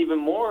projects even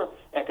more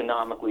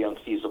economically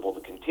unfeasible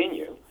to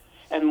continue,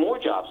 and more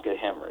jobs get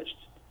hemorrhaged.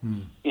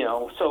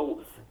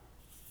 So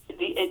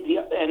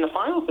the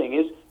final thing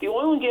is the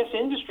oil and gas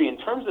industry, in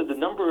terms of the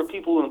number of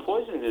people who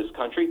employs in this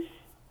country,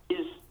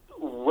 is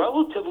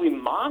relatively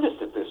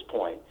modest at this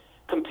point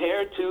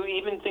compared to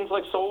even things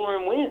like solar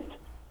and wind.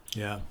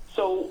 Yeah.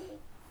 So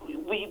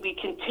we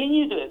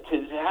continue to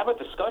have a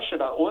discussion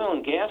about oil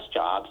and gas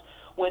jobs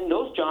when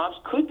those jobs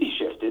could be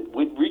shifted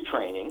with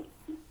retraining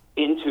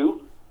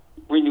into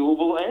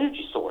renewable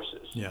energy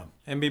sources. Yeah,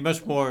 and be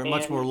much more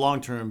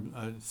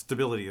long-term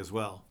stability as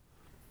well.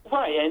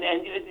 Right, and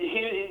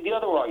here, the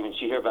other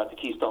arguments you hear about the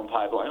Keystone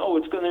Pipeline,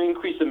 it's going to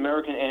increase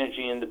American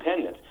energy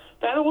independence.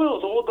 That oil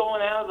is all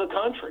going out of the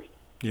country.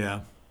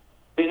 Yeah.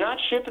 They're not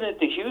shipping it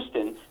to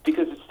Houston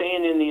because it's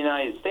staying in the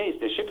United States.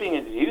 They're shipping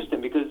it to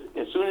Houston because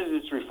as soon as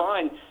it's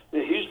refined,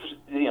 the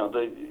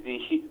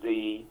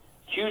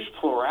huge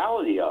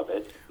plurality of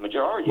it,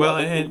 majority of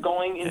it, is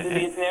going into the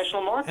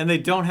international market. And they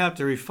don't have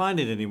to refine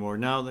it anymore.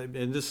 Now,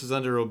 and this is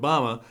under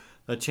Obama,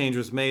 a change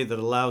was made that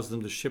allows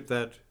them to ship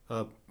that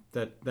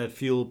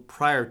fuel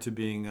prior to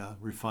being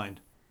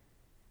refined.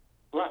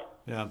 Right.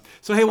 Yeah.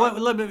 So, hey, with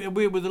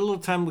the little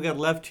time we got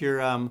left here,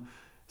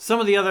 some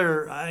of the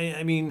other,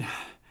 I mean,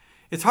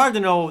 it's hard to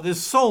know. There's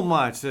so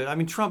much.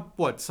 Trump,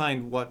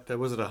 signed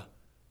was it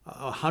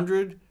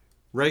 100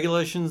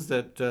 regulations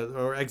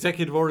or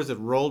executive orders that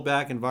rolled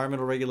back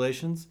environmental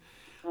regulations?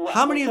 Right.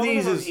 How many of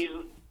these is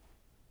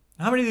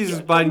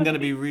Biden going to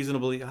be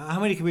reasonably? How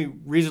many can we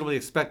reasonably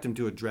expect him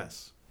to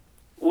address?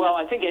 Well,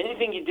 I think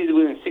anything you do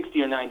within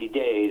 60 or 90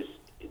 days,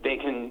 they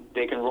can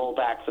roll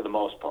back for the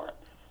most part,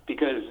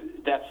 because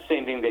that's the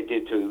same thing they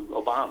did to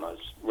Obama's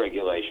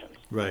regulations.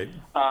 Right.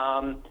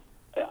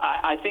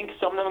 I think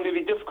some of them are going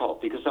to be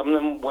difficult because some of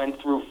them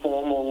went through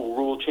formal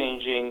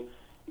rule-changing,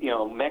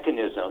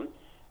 mechanism.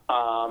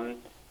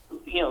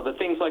 The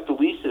things like the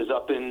leases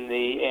up in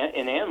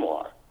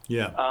Anwar.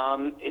 Yeah.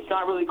 It's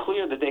not really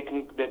clear that they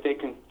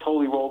can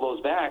totally roll those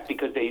back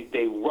because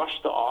they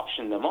rushed to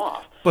auction them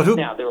off. But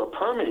now there are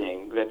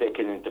permitting that they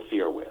can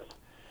interfere with,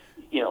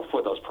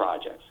 for those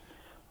projects.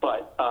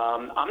 But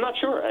I'm not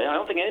sure. I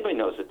don't think anybody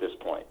knows at this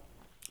point.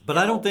 But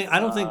I don't think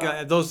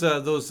those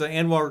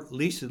Anwar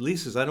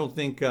leases. I don't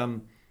think.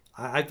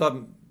 I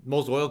thought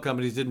most oil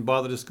companies didn't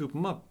bother to scoop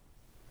them up.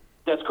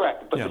 That's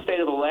correct. But the state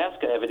of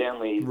Alaska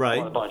evidently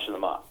bought a bunch of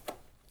them up.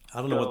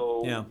 I don't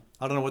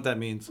know what that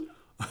means.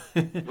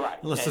 Right.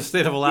 Unless the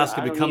state of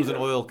Alaska becomes an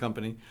oil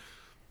company.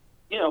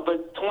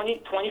 but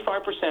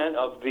 25%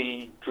 of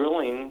the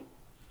drilling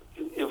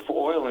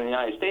for oil in the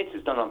United States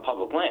is done on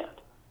public land.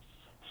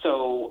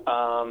 So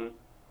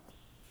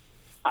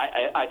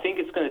I think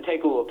it's going to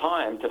take a little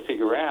time to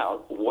figure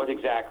out what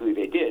exactly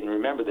they did. And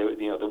remember, there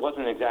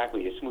wasn't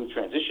exactly a smooth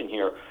transition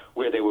here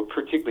where they were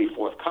particularly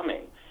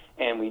forthcoming.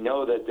 And we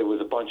know that there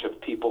was a bunch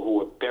of people who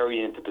were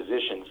buried into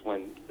positions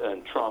when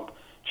Trump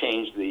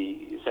changed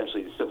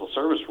essentially the civil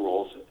service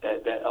rules,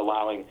 that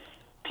allowing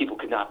people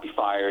could not be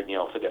fired,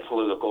 for their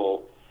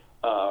political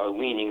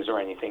leanings or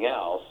anything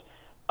else.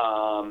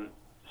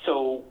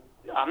 So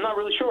I'm not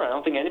really sure. I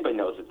don't think anybody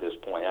knows at this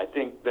point. I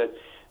think that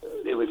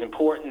it was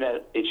important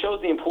that it shows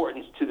the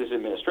importance to this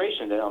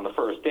administration that on the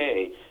first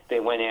day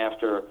they went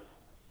after,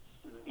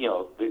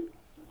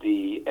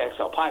 the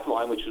XL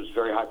pipeline, which was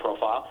very high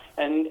profile,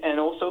 and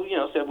also,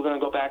 said we're going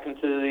to go back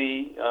into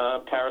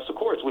the Paris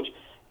Accords, which,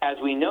 as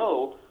we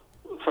know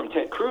from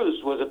Ted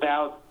Cruz, was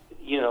about,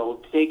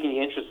 taking the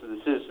interests of the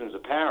citizens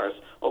of Paris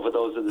over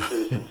those of the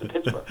citizens of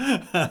Pittsburgh.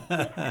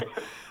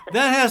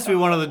 That has to be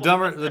one of the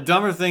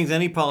dumber things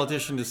any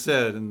politician has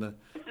said in the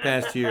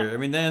past year. I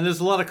mean, and there's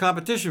a lot of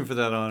competition for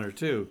that honor,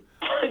 too.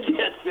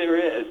 Yes, there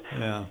is.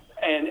 Yeah.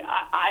 And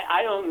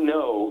I don't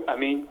know. I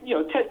mean,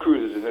 Ted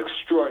Cruz is an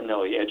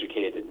extraordinarily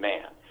educated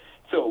man.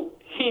 So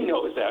he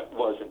knows that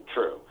wasn't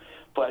true.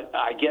 But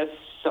I guess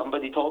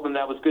somebody told him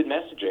that was good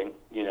messaging,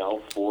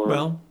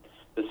 for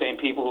the same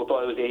people who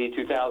thought it was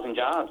 82,000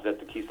 jobs that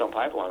the Keystone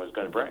Pipeline was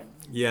going to bring.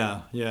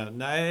 Yeah.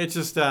 No, it's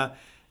just,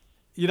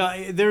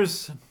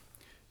 there's...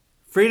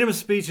 Freedom of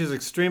speech is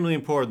extremely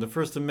important. The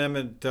First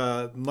Amendment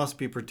must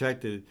be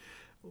protected.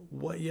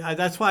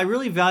 That's why I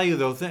really value,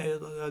 though,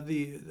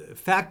 the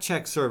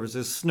fact-check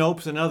services,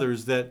 Snopes and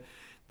others, that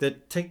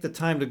take the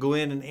time to go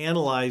in and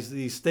analyze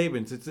these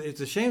statements.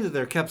 It's a shame that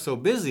they're kept so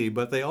busy,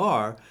 but they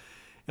are.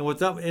 And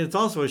it's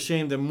also a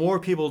shame that more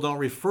people don't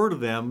refer to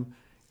them.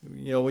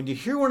 When you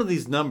hear one of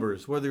these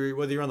numbers, whether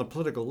you're on the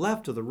political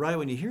left or the right,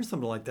 when you hear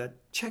something like that,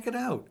 check it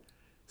out.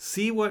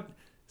 See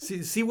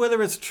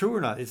whether it's true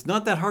or not. It's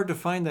not that hard to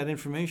find that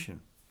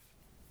information.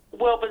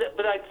 Well,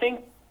 but I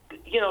think,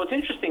 it's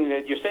interesting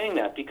that you're saying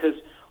that because,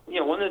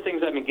 one of the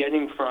things I've been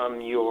getting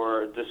from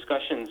your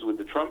discussions with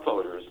the Trump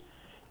voters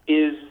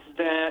is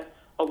that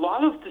a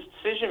lot of this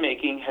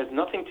decision-making has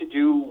nothing to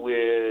do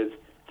with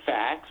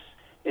facts.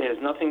 It has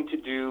nothing to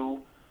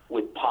do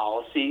with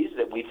policies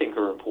that we think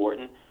are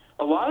important.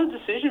 A lot of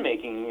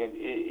decision-making,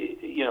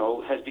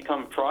 has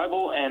become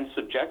tribal and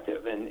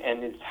subjective,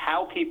 and it's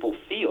how people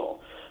feel.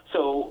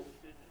 So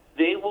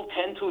they will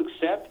tend to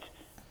accept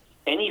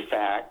any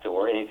fact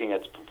or anything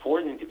that's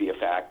purporting to be a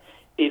fact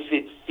if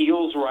it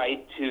feels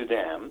right to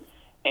them,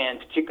 and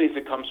particularly if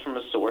it comes from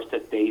a source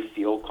that they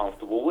feel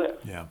comfortable with.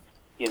 Yeah.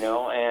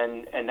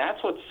 And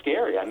that's what's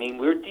scary. I mean,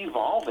 we're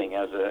devolving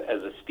as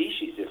a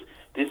species if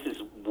this is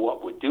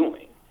what we're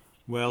doing.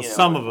 Well,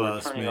 some of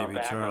us, maybe,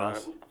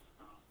 Charles.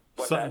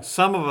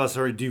 Some of us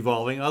are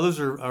devolving. Others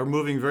are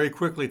moving very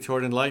quickly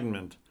toward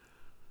enlightenment.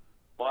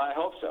 Well, I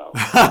hope so.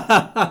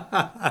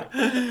 I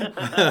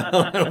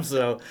hope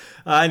so.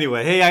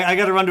 Anyway, hey, I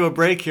got to run to a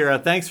break here.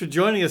 Thanks for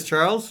joining us,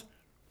 Charles.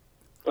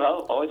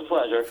 Well, always a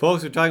pleasure.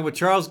 Folks, we're talking with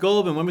Charles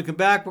Goldman. When we come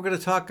back, we're going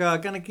to talk,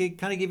 kind of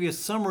give you a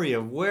summary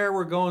of where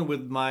we're going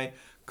with my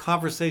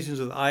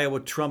conversations with Iowa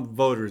Trump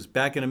voters.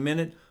 Back in a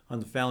minute on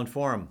the Fallon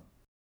Forum.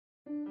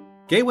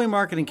 Gateway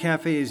Market and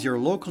Cafe is your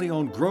locally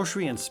owned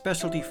grocery and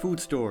specialty food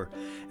store.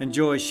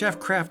 Enjoy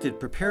chef-crafted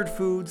prepared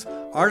foods,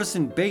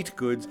 artisan baked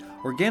goods,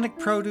 organic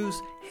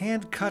produce,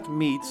 hand-cut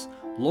meats,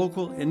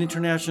 local and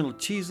international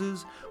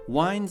cheeses,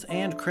 wines,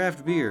 and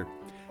craft beer.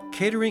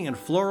 Catering and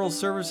floral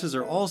services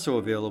are also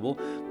available.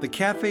 The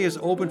cafe is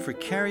open for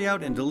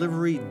carryout and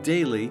delivery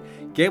daily.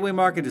 Gateway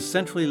Market is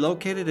centrally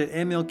located at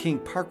ML King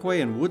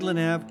Parkway and Woodland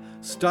Ave.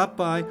 Stop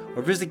by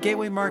or visit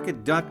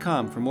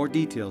gatewaymarket.com for more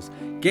details.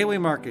 Gateway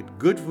Market,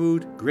 good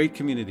food, great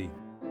community.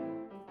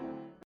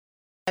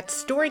 At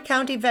Story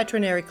County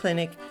Veterinary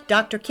Clinic,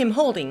 Dr. Kim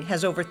Holding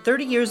has over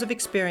 30 years of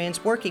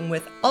experience working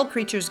with all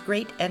creatures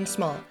great and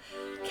small.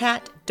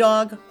 Cat,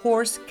 dog,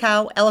 horse,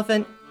 cow,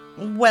 elephant.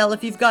 Well,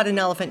 if you've got an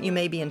elephant, you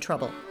may be in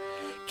trouble.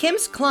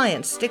 Kim's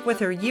clients stick with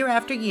her year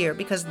after year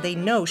because they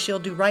know she'll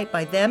do right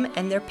by them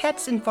and their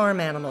pets and farm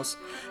animals.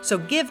 So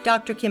give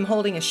Dr. Kim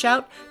Holding a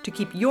shout to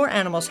keep your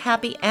animals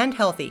happy and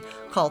healthy.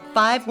 Call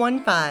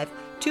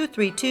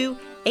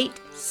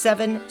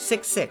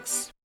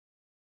 515-232-8766.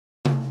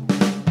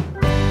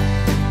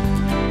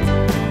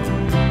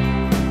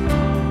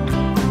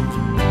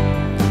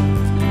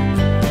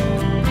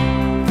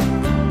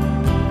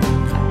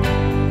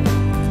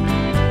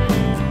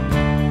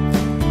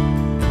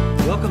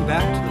 Welcome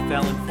back to the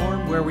Fallon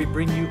Forum, where we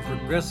bring you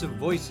progressive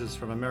voices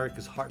from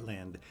America's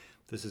heartland.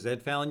 This is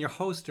Ed Fallon, your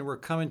host, and we're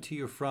coming to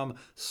you from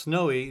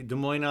snowy Des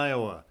Moines,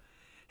 Iowa.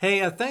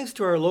 Hey, thanks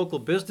to our local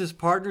business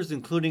partners,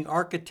 including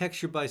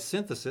Architecture by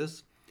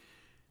Synthesis,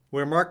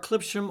 where Mark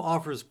Clipsham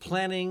offers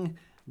planning,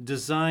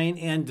 design,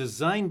 and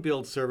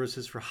design-build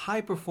services for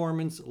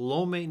high-performance,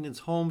 low-maintenance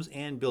homes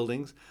and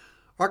buildings.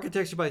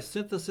 Architecture by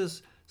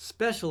Synthesis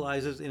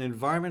specializes in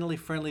environmentally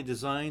friendly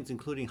designs,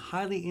 including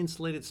highly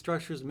insulated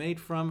structures made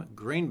from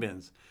grain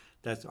bins.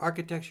 That's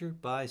architecture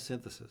by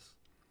synthesis.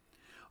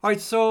 All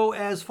right, so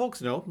as folks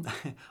know,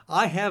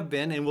 I have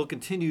been and will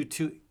continue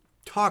to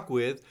talk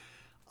with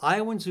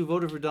Iowans who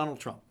voted for Donald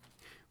Trump.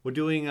 We're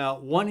doing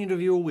one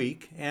interview a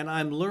week, and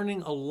I'm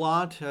learning a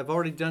lot. I've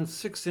already done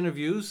 6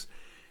 interviews,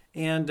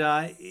 and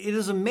it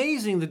is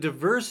amazing the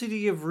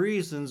diversity of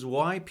reasons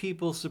why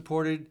people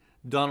supported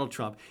Donald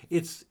Trump.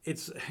 It's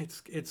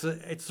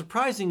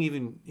surprising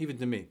even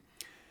to me.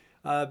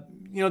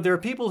 There are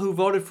people who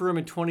voted for him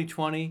in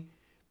 2020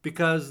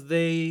 because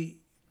they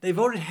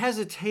voted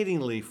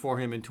hesitatingly for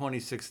him in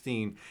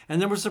 2016,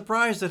 and then were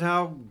surprised at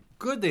how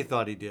good they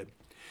thought he did.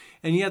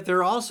 And yet there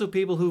are also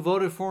people who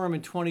voted for him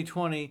in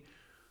 2020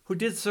 who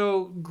did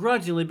so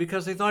grudgingly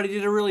because they thought he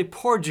did a really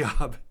poor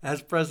job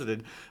as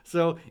president.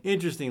 So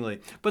interestingly.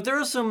 But there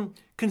are some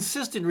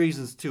consistent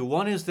reasons too.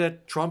 One is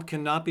that Trump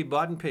cannot be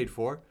bought and paid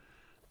for.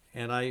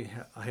 And I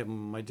have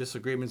my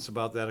disagreements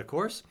about that, of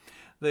course.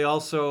 They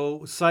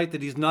also cite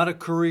that he's not a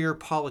career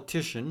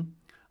politician.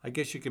 I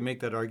guess you can make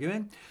that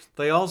argument.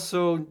 They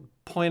also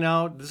point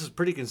out, this is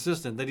pretty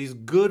consistent, that he's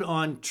good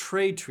on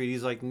trade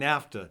treaties like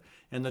NAFTA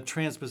and the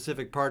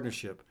Trans-Pacific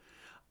Partnership.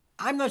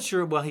 I'm not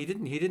sure. Well, he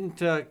didn't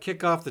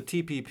kick off the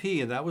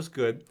TPP, and that was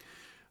good.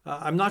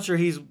 I'm not sure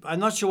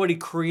what he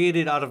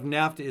created out of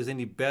NAFTA is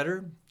any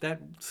better.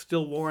 That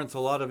still warrants a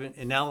lot of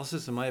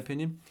analysis, in my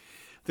opinion.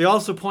 They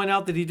also point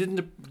out that he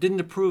didn't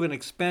approve an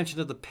expansion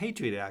of the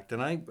Patriot Act,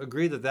 and I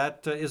agree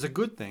that is a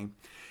good thing.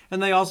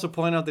 And they also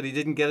point out that he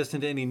didn't get us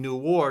into any new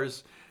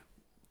wars.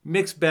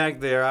 Mixed bag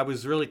there. I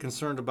was really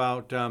concerned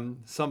about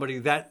somebody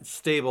that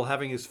stable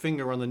having his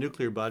finger on the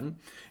nuclear button,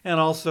 and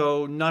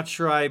also not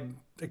sure I'm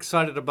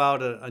excited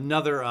about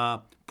another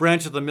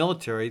branch of the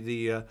military,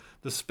 the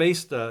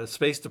space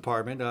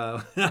department.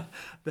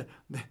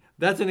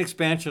 That's an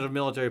expansion of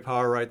military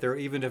power right there,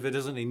 even if it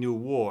isn't a new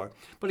war.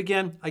 But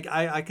again,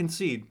 I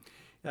concede.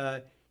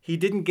 He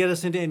didn't get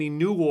us into any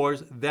new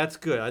wars. That's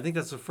good. I think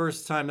that's the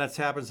first time that's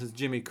happened since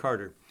Jimmy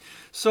Carter.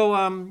 So,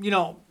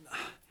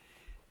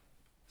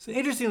 so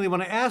interestingly,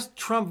 when I asked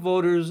Trump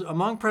voters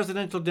among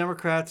presidential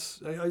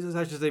Democrats, I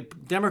should say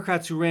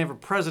Democrats who ran for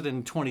president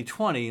in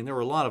 2020, and there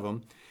were a lot of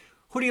them,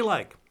 who do you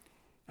like?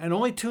 And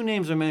only 2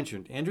 names are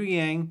mentioned, Andrew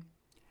Yang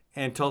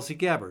and Tulsi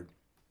Gabbard.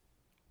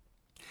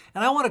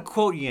 And I want to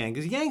quote Yang,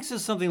 because Yang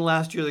said something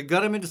last year that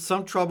got him into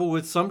some trouble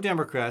with some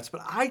Democrats,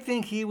 but I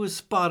think he was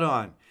spot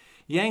on.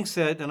 Yang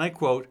said, and I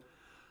quote,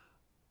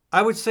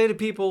 "I would say to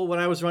people when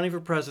I was running for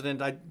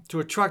president, to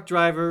a truck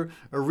driver,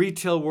 a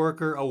retail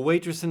worker, a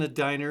waitress in a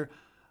diner,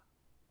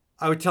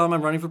 I would tell them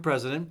I'm running for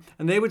president,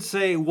 and they would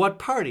say, 'What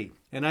party?'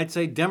 And I'd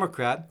say,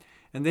 'Democrat,'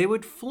 and they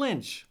would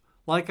flinch,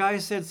 like I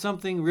said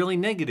something really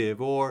negative,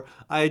 or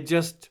I had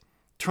just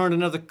turned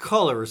another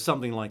color or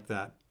something like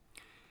that."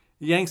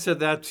 Yang said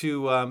that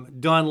to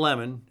Don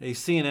Lemon, a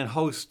CNN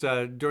host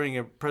during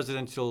a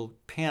presidential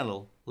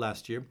panel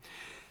last year.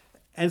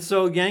 And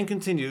so Yang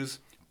continues,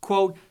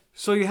 quote,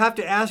 "So you have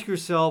to ask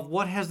yourself,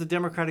 what has the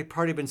Democratic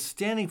Party been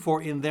standing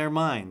for in their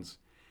minds?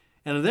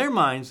 And in their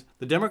minds,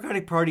 the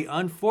Democratic Party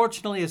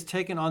unfortunately has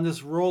taken on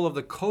this role of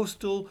the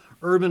coastal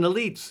urban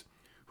elites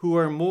who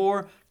are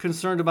more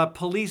concerned about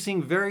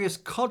policing various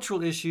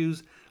cultural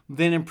issues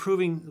than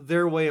improving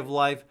their way of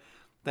life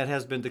that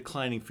has been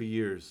declining for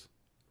years."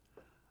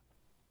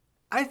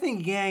 I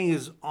think Yang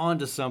is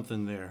onto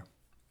something there.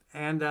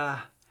 And,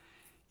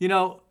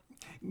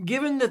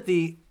 given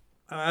that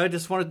I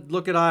just want to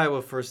look at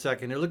Iowa for a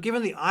second here.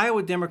 Given the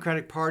Iowa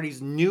Democratic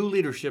Party's new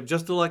leadership,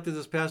 just elected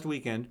this past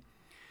weekend,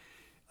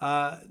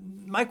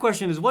 my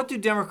question is, what do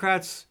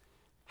Democrats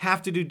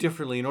have to do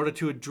differently in order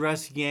to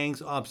address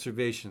Yang's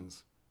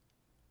observations?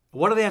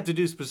 What do they have to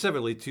do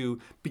specifically to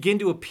begin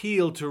to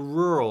appeal to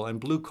rural and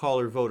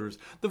blue-collar voters,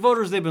 the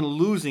voters they've been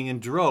losing in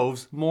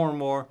droves more and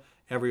more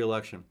every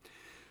election?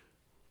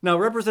 Now,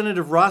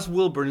 Representative Ross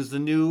Wilburn is the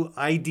new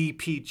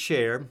IDP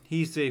chair.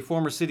 He's a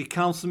former city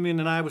councilman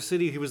in Iowa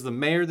City. He was the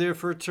mayor there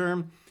for a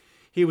term.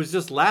 He was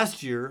just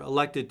last year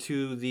elected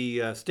to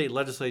the state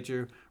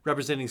legislature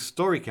representing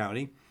Story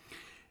County.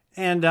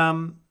 And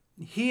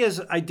he has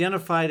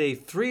identified a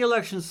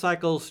 3-election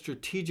cycle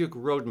strategic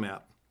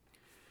roadmap.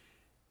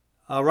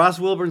 Ross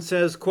Wilburn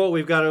says, quote,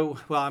 "We've got to,"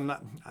 well,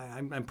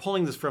 I'm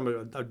pulling this from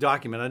a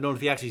document. I don't know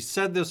if he actually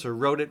said this or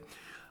wrote it.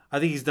 I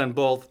think he's done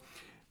both.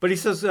 But he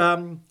says,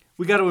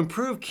 "We got to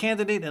improve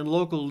candidate and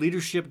local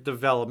leadership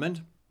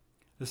development.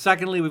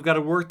 Secondly, we've got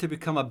to work to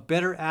become a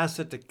better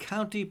asset to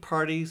county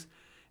parties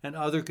and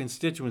other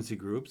constituency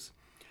groups.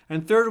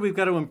 And third, we've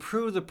got to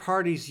improve the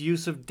party's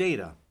use of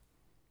data."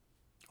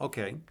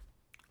 Okay,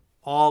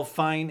 all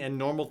fine and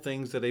normal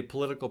things that a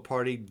political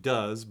party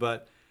does,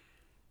 but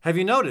have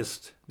you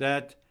noticed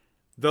that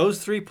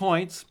those 3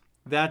 points,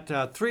 that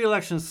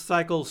 3-election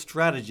cycle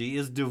strategy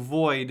is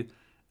devoid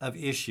of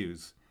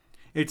issues?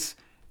 It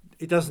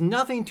does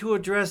nothing to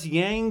address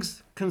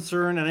Yang's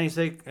concern,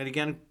 and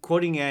again,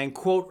 quoting Yang,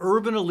 quote,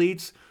 "urban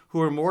elites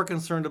who are more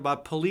concerned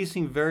about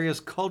policing various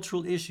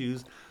cultural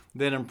issues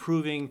than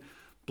improving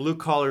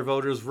blue-collar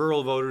voters,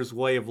 rural voters'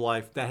 way of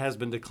life that has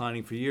been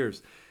declining for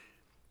years.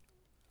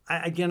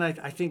 I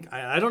think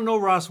I don't know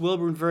Ross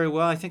Wilburn very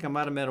well. I think I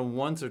might have met him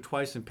once or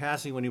twice in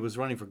passing when he was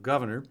running for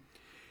governor.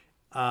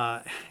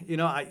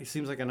 He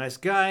seems like a nice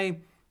guy.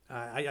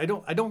 I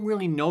don't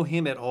really know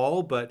him at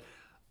all, but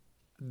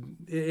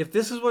if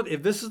this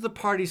is the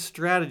party's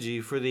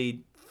strategy for the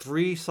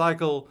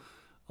 3-cycle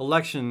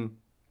election,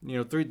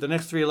 the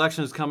next 3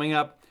 elections coming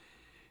up,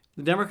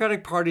 the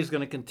Democratic Party is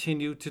going to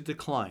continue to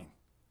decline.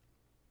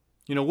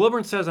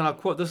 Wilburn says, and I'll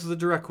quote, this is a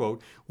direct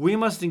quote, "We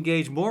must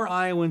engage more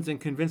Iowans and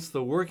convince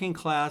the working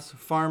class,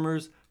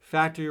 farmers,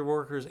 factory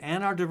workers,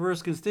 and our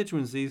diverse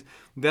constituencies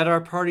that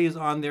our party is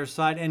on their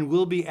side and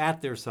will be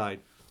at their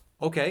side."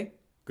 Okay,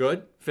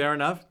 good, fair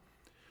enough.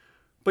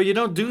 But you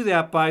don't do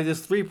that by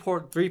this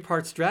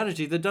three-part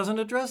strategy that doesn't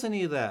address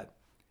any of that,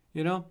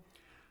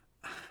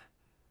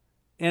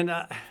 And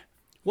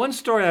one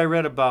story I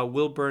read about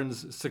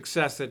Wilburn's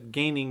success at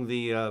gaining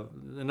the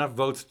enough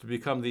votes to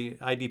become the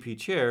IDP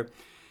chair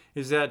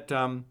is that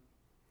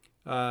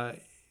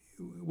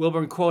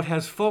Wilburn, quote,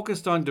 "has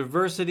focused on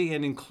diversity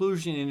and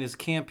inclusion in his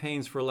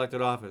campaigns for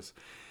elected office."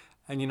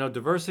 And,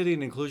 diversity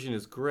and inclusion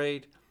is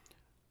great.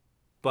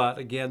 But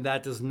again,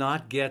 that does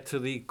not get to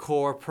the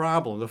core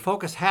problem. The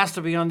focus has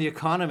to be on the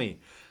economy.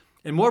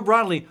 And more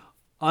broadly,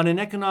 on an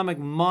economic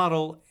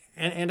model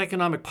and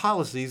economic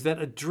policies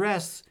that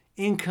address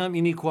income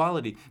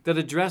inequality, that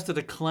address the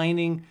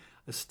declining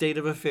state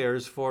of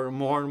affairs for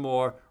more and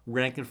more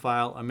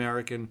rank-and-file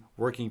American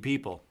working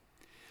people.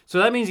 So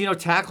that means,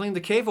 tackling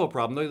the CAFO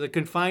problem, the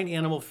confined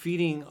animal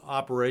feeding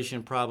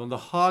operation problem, the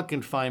hog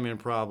confinement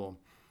problem.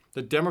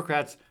 The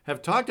Democrats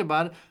have talked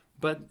about it,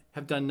 but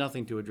have done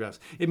nothing to address.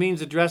 It means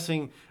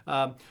addressing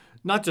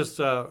not just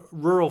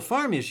rural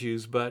farm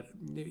issues, but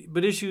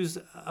issues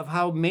of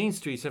how main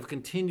streets have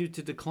continued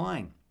to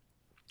decline.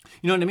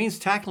 And it means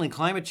tackling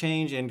climate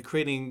change and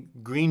creating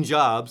green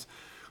jobs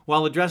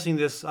while addressing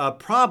this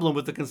problem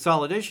with the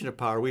consolidation of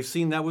power. We've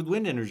seen that with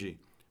wind energy.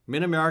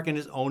 Mid-American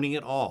is owning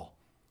it all.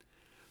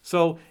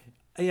 So,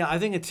 I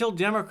think until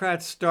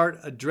Democrats start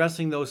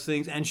addressing those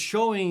things and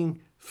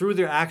showing through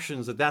their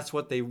actions that that's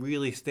what they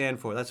really stand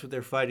for, that's what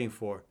they're fighting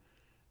for,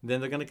 then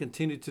they're going to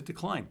continue to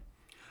decline.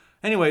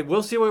 Anyway,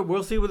 we'll see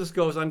where this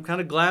goes. I'm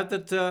kind of glad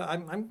that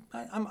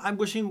I'm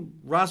wishing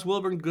Ross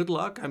Wilburn good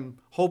luck. I'm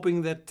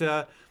hoping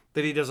that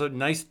he does a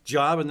nice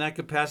job in that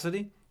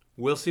capacity.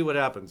 We'll see what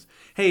happens.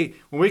 Hey,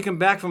 when we come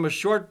back from a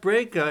short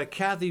break,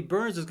 Kathy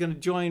Byrnes is going to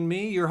join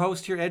me, your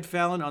host here, Ed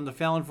Fallon, on the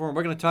Fallon Forum.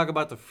 We're going to talk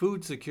about the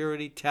Food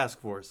Security Task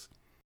Force.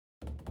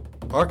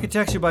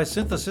 Architecture by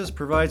Synthesis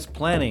provides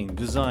planning,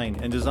 design,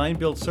 and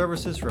design-build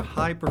services for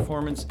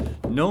high-performance,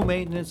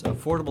 no-maintenance,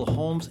 affordable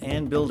homes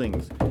and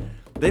buildings.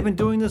 They've been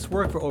doing this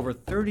work for over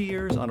 30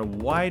 years on a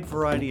wide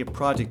variety of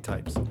project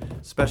types,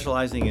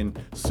 specializing in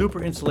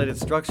super-insulated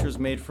structures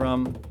made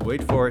from,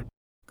 wait for it,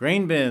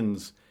 grain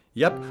bins.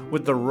 Yep,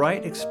 with the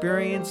right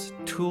experience,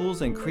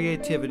 tools, and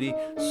creativity,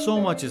 so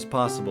much is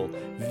possible.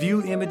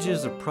 View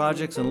images of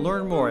projects and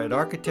learn more at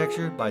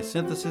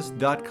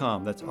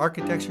architecturebysynthesis.com. That's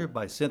Architecture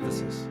by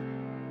Synthesis.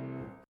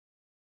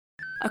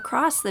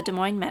 Across the Des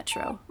Moines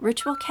Metro,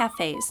 Ritual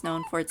Cafe is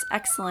known for its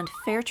excellent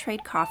fair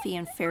trade coffee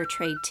and fair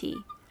trade tea.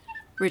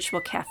 Ritual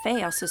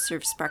Cafe also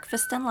serves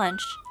breakfast and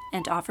lunch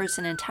and offers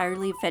an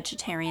entirely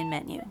vegetarian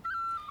menu.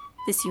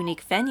 This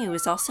unique venue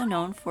is also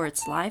known for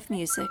its live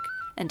music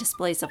and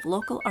displays of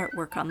local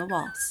artwork on the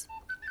walls.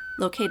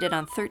 Located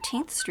on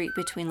 13th Street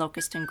between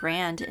Locust and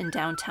Grand in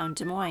downtown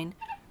Des Moines,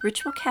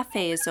 Ritual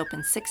Cafe is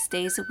open 6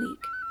 days a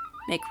week.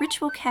 Make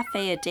Ritual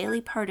Cafe a daily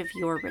part of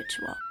your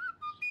ritual.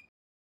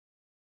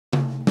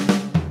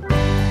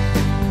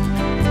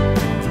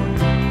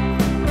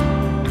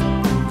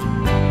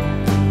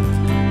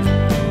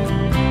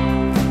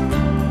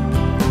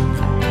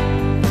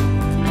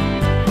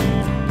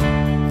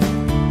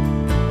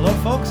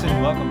 Folks,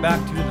 and welcome back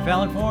to the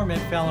Fallon Forum.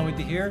 Ed Fallon with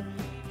you here.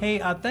 Hey,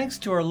 thanks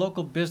to our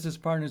local business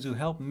partners who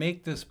help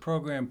make this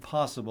program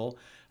possible.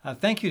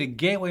 Thank you to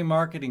Gateway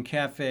Market and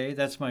Cafe.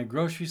 That's my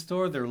grocery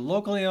store. They're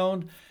locally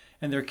owned,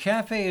 and their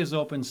cafe is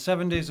open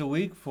 7 days a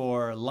week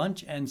for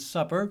lunch and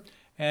supper,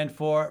 and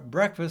for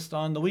breakfast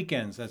on the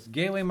weekends. That's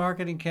Gateway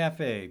Market and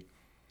Cafe.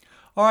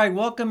 All right,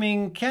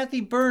 welcoming Kathy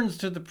Byrnes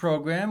to the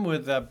program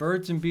with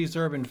Birds and Bees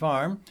Urban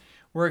Farm.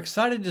 We're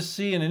excited to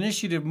see an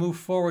initiative move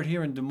forward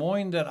here in Des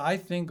Moines that I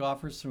think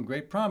offers some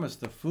great promise,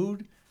 the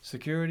Food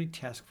Security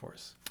Task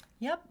Force.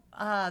 Yep.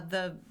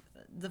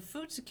 The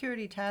Food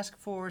Security Task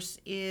Force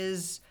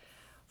is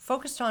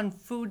focused on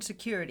food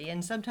security,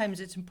 and sometimes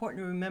it's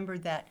important to remember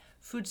that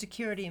food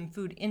security and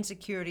food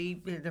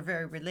insecurity, they're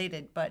very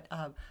related, but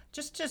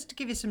just to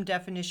give you some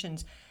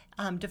definitions,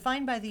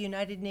 defined by the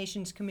United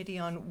Nations Committee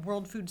on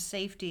World Food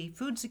Safety,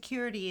 food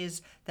security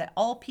is that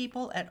all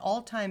people at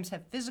all times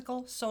have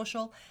physical,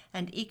 social,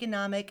 and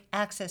economic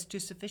access to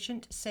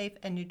sufficient, safe,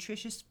 and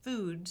nutritious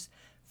food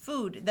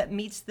that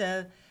meets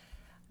the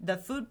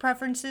food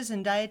preferences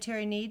and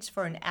dietary needs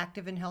for an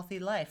active and healthy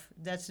life.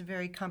 That's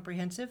very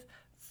comprehensive.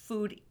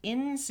 Food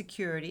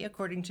insecurity,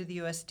 according to the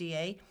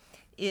USDA,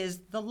 is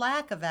the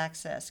lack of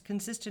access,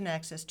 consistent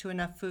access to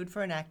enough food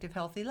for an active,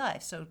 healthy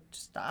life. So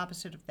just the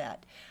opposite of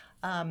that.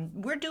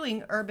 We're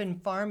doing urban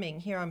farming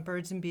here on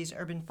Birds and Bees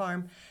Urban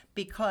Farm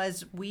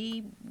because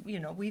we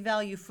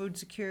value food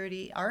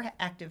security, our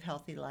active,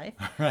 healthy life.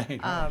 Right.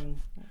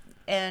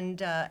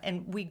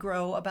 And we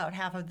grow about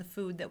half of the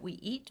food that we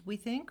eat, we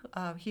think,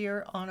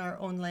 here on our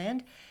own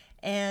land.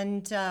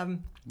 And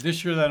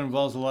this year that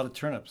involves a lot of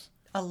turnips.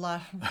 a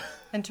lot,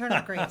 and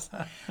turnip greens.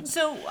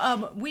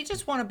 So we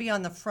just want to be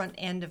on the front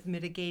end of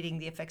mitigating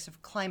the effects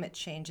of climate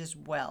change as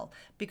well,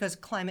 because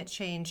climate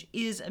change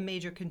is a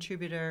major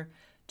contributor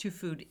to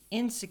food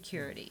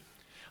insecurity.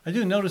 I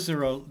do notice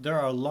there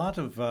are a lot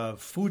of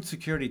food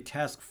security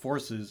task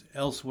forces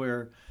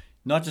elsewhere,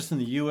 not just in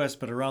the U.S.,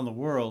 but around the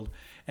world.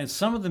 And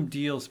some of them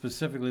deal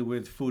specifically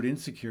with food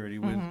insecurity,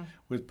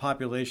 with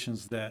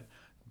populations that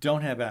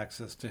don't have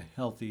access to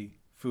healthy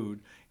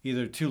food,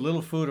 either too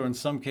little food or in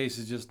some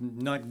cases just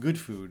not good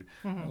food.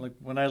 Like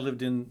when I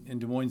lived in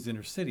Des Moines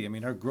inner city, I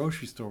mean, our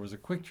grocery store was a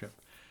Quick Trip.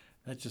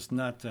 That's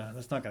not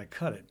going to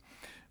cut it.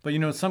 But,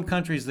 in some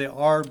countries, they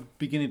are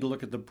beginning to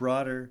look at the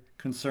broader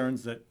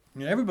concerns that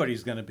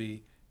everybody's going to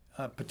be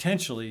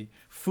potentially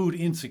food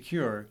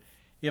insecure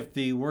if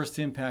the worst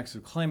impacts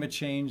of climate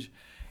change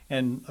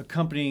and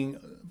accompanying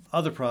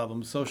other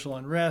problems, social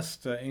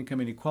unrest,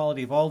 income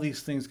inequality, if all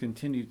these things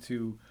continue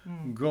to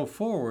go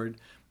forward,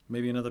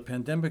 maybe another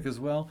pandemic as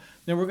well,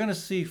 then we're going to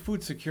see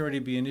food security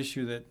be an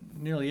issue that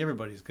nearly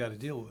everybody's got to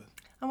deal with.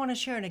 I want to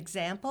share an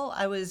example.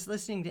 I was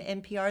listening to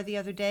NPR the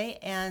other day,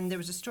 and there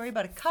was a story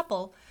about a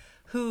couple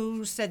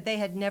who said they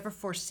had never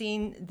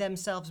foreseen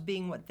themselves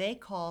being what they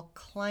call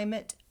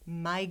climate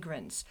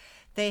migrants.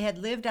 They had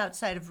lived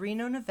outside of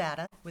Reno,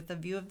 Nevada, with a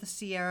view of the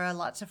Sierra,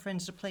 lots of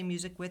friends to play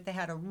music with. They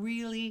had a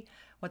really,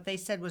 what they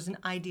said was an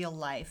ideal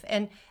life.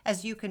 And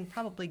as you can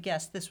probably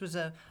guess, this was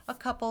a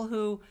couple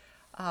who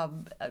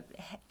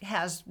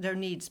has their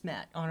needs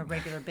met on a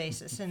regular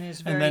basis and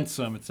is very, and then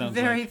some, it sounds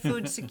very like.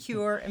 food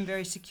secure and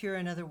very secure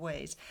in other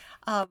ways.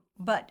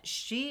 But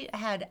she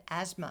had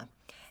asthma,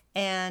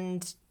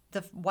 and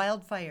the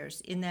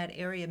wildfires in that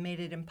area made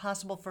it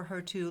impossible for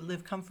her to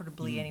live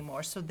comfortably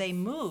anymore. So they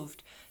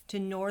moved to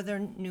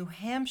northern New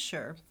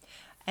Hampshire.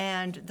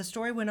 And the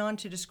story went on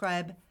to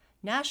describe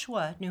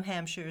Nashua, New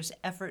Hampshire's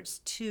efforts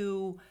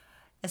to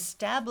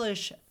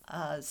establish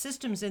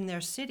systems in their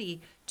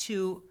city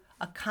to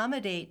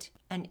accommodate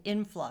an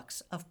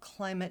influx of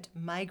climate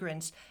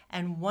migrants.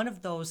 And one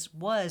of those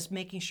was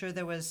making sure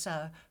there was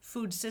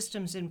food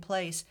systems in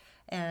place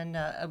and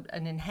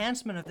an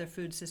enhancement of their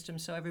food system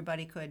so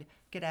everybody could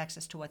get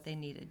access to what they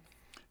needed.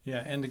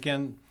 Yeah, and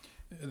again,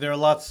 there are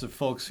lots of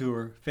folks who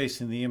are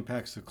facing the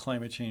impacts of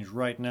climate change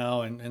right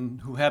now and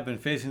who have been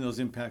facing those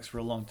impacts for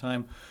a long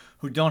time,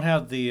 who don't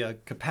have the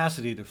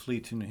capacity to flee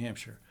to New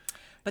Hampshire.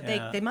 But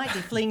they might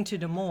be fleeing to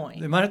Des Moines.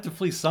 They might have to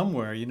flee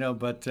somewhere,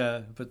 but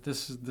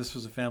this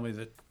was a family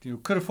that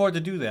could afford to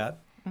do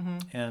that,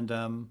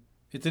 and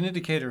it's an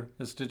indicator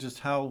as to just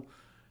how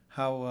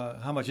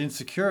much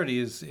insecurity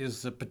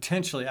is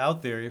potentially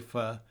out there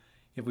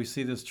if we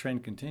see this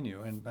trend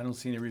continue. And I don't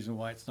see any reason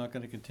why it's not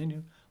going to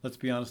continue. Let's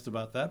be honest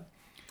about that.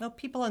 Well,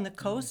 people on the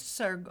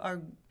coasts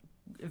are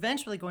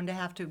eventually going to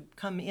have to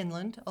come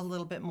inland a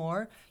little bit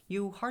more.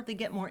 You hardly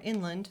get more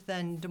inland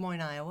than Des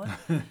Moines, Iowa.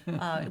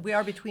 We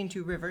are between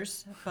two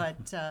rivers,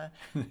 but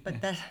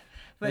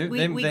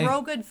we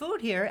grow good food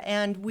here,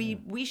 and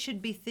we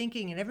should be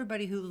thinking, and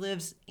everybody who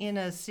lives in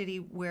a city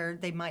where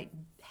they might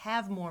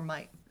have more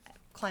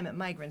climate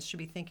migrants should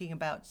be thinking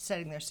about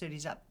setting their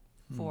cities up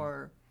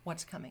for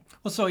what's coming.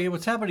 Well, so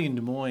what's happening in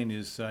Des Moines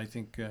is, I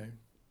think,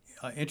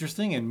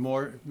 interesting and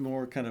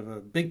more kind of a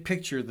big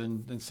picture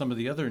than some of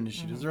the other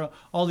initiatives.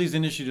 All these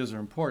initiatives are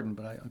important,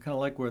 but I kind of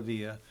like where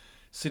the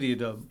city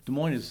of Des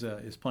Moines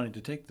is planning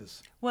to take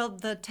this. Well,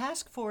 the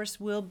task force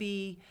will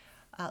be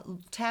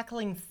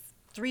tackling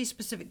 3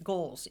 specific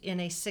goals in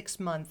a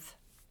 6-month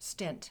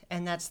stint,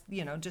 and that's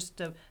just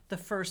the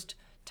first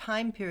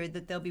time period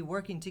that they'll be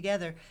working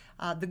together.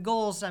 The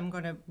goals, I'm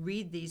going to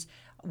read these.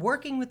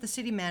 Working with the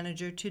city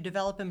manager to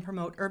develop and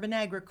promote urban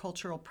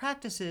agricultural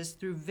practices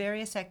through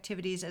various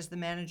activities as the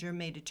manager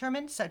may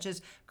determine, such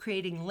as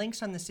creating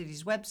links on the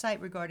city's website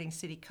regarding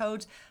city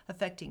codes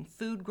affecting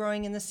food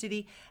growing in the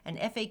city, an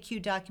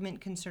FAQ document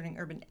concerning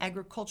urban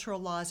agricultural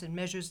laws and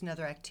measures and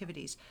other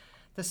activities.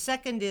 The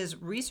second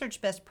is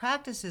research best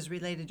practices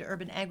related to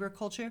urban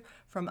agriculture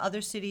from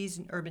other cities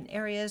and urban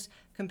areas,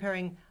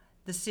 comparing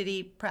the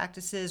city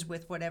practices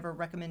with whatever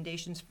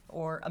recommendations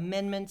or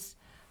amendments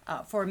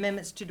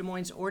to Des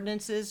Moines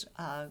ordinances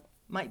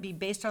might be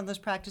based on those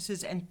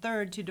practices. And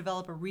third, to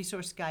develop a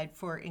resource guide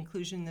for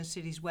inclusion in the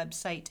city's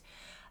website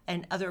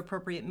and other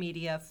appropriate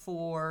media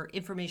for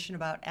information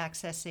about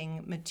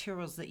accessing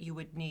materials that you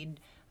would need.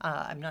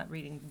 I'm not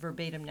reading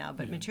verbatim now,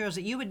 but materials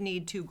that you would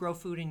need to grow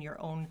food in your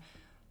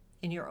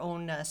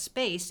own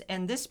space.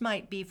 And this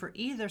might be for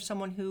either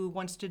someone who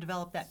wants to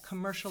develop that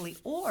commercially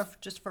or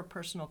just for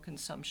personal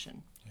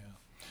consumption. Yeah.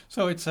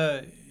 So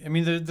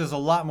there's a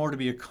lot more to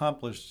be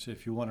accomplished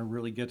if you want to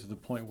really get to the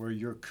point where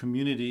your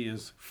community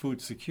is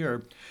food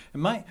secure.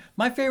 And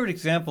my favorite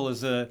example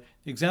is a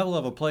example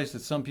of a place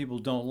that some people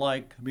don't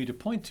like me to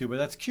point to, but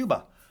that's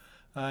Cuba.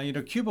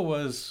 Cuba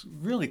was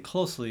really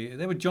closely,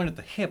 they were joined at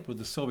the hip with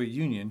the Soviet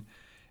Union.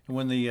 And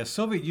when the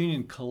Soviet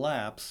Union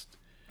collapsed,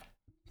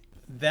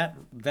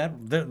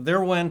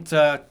 there went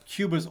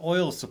Cuba's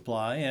oil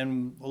supply,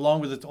 and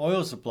along with its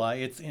oil supply,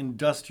 its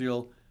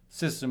industrial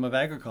system of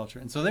agriculture.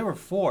 And so they were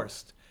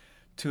forced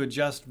to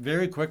adjust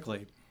very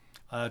quickly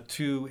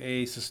to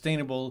a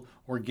sustainable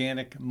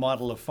organic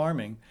model of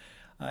farming.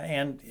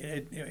 And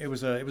it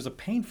was a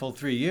painful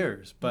 3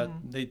 years, but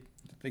they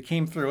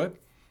came through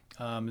it.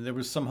 There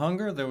was some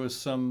hunger, there was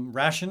some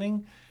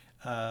rationing,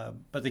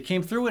 but they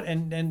came through it.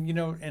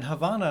 And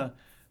Havana,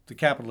 the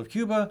capital of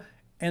Cuba,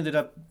 ended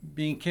up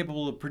being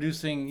capable of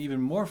producing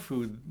even more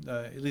food,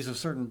 at least of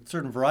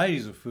certain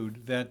varieties of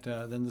food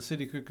than the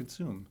city could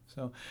consume.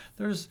 So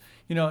there's,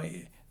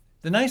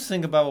 the nice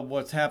thing about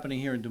what's happening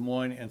here in Des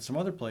Moines and some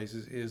other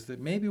places is that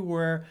maybe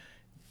we're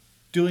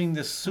doing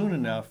this soon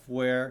enough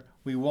where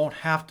we won't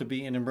have to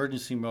be in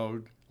emergency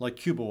mode like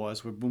Cuba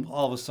was, where boom,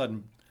 all of a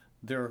sudden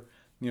their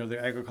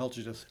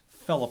agriculture just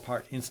fell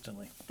apart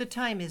instantly. The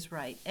time is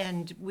right,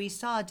 and we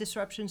saw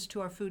disruptions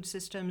to our food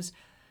systems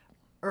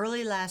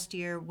early last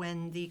year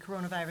when the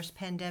coronavirus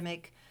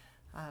pandemic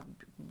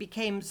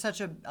became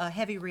such a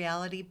heavy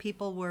reality.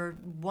 People were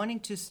wanting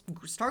to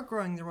start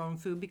growing their own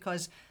food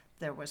because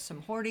there was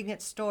some hoarding at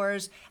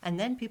stores, and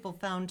then people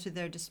found to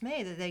their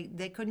dismay that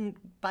they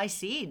couldn't buy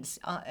seeds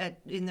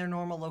in their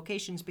normal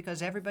locations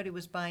because everybody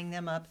was buying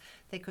them up.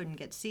 They couldn't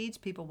get seeds.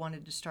 People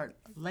wanted to start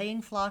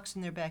laying flocks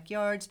in their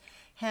backyards.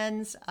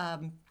 Hens,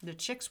 the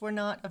chicks were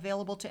not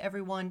available to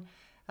everyone.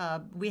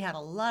 We had a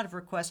lot of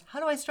requests. How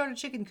do I start a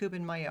chicken coop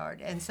in my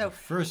yard? And so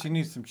first you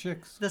need some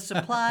chicks. The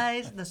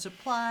supplies,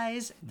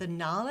 the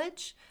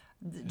knowledge,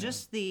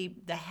 just the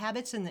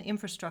habits and the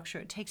infrastructure.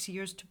 It takes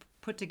years to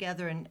put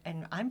together,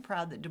 and I'm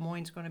proud that Des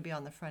Moines is going to be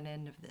on the front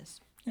end of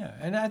this. Yeah,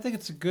 and I think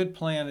it's a good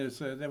plan.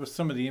 That was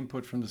some of the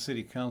input from the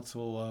city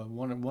council.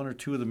 One or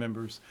two of the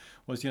members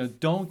was,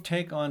 don't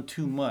take on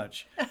too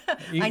much.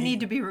 I need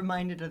to be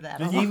reminded of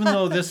that. Even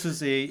though this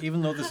is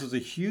a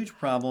huge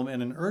problem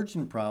and an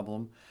urgent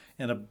problem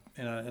and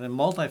a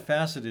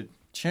multifaceted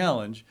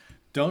challenge,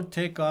 don't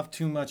take off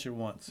too much at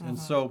once. And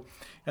so,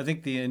 I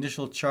think the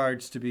initial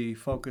charge to be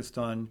focused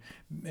on,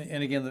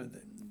 and again,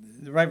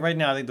 right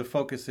now, I think the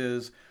focus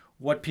is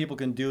what people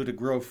can do to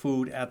grow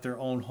food at their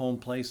own home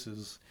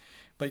places.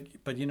 But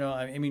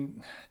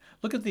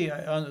look at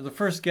the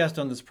first guest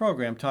on this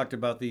program talked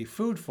about the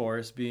food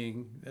forest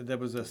that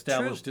was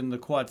established in the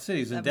Quad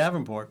Cities in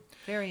Davenport.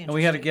 Very interesting. And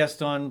we had a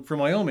guest on from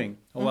Wyoming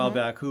a while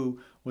back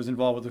who was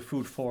involved with the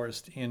food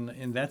forest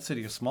in that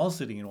city, a small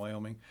city in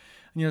Wyoming.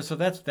 And, so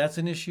that's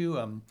an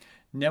issue.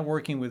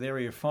 Networking with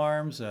area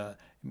farms,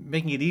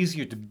 making it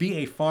easier to be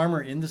a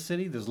farmer in the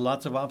city. There's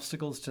lots of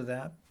obstacles to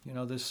that.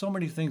 There's so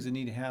many things that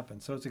need to happen.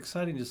 So it's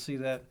exciting to see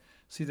that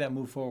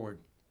move forward.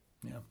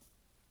 Yeah.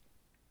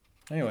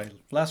 Anyway,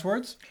 last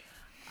words?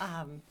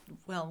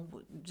 Well,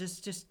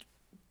 just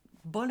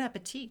bon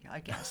appetit,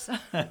 I guess.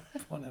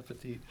 Bon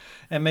appetit.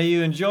 And may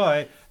you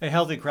enjoy a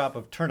healthy crop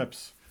of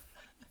turnips.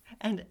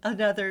 And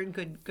another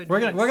good. We're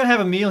gonna have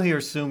a meal here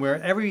soon where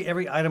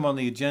every item on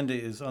the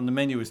agenda on the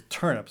menu is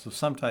turnips of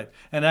some type,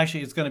 and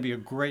actually it's going to be a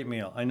great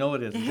meal. I know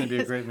it is. It's going to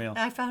be a great meal.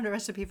 I found a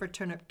recipe for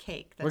turnip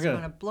cake. That's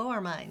going to blow our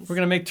minds. We're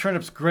going to make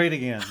turnips great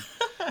again.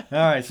 All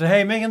right. So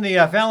hey, making the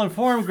Fallon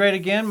Forum great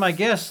again. My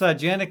guests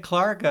Janet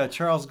Clark,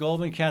 Charles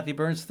Goldman, Kathy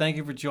Byrnes. Thank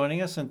you for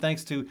joining us, and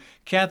thanks to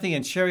Kathy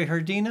and Sherry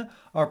Herdina,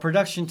 our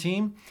production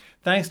team.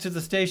 Thanks to the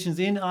stations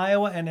in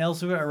Iowa and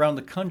elsewhere around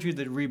the country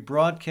that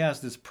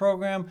rebroadcast this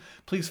program.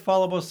 Please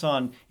follow us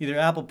on either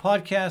Apple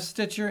Podcasts,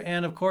 Stitcher,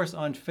 and of course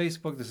on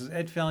Facebook. This is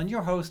Ed Fallon,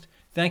 your host,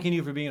 thanking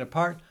you for being a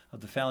part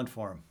of the Fallon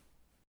Forum.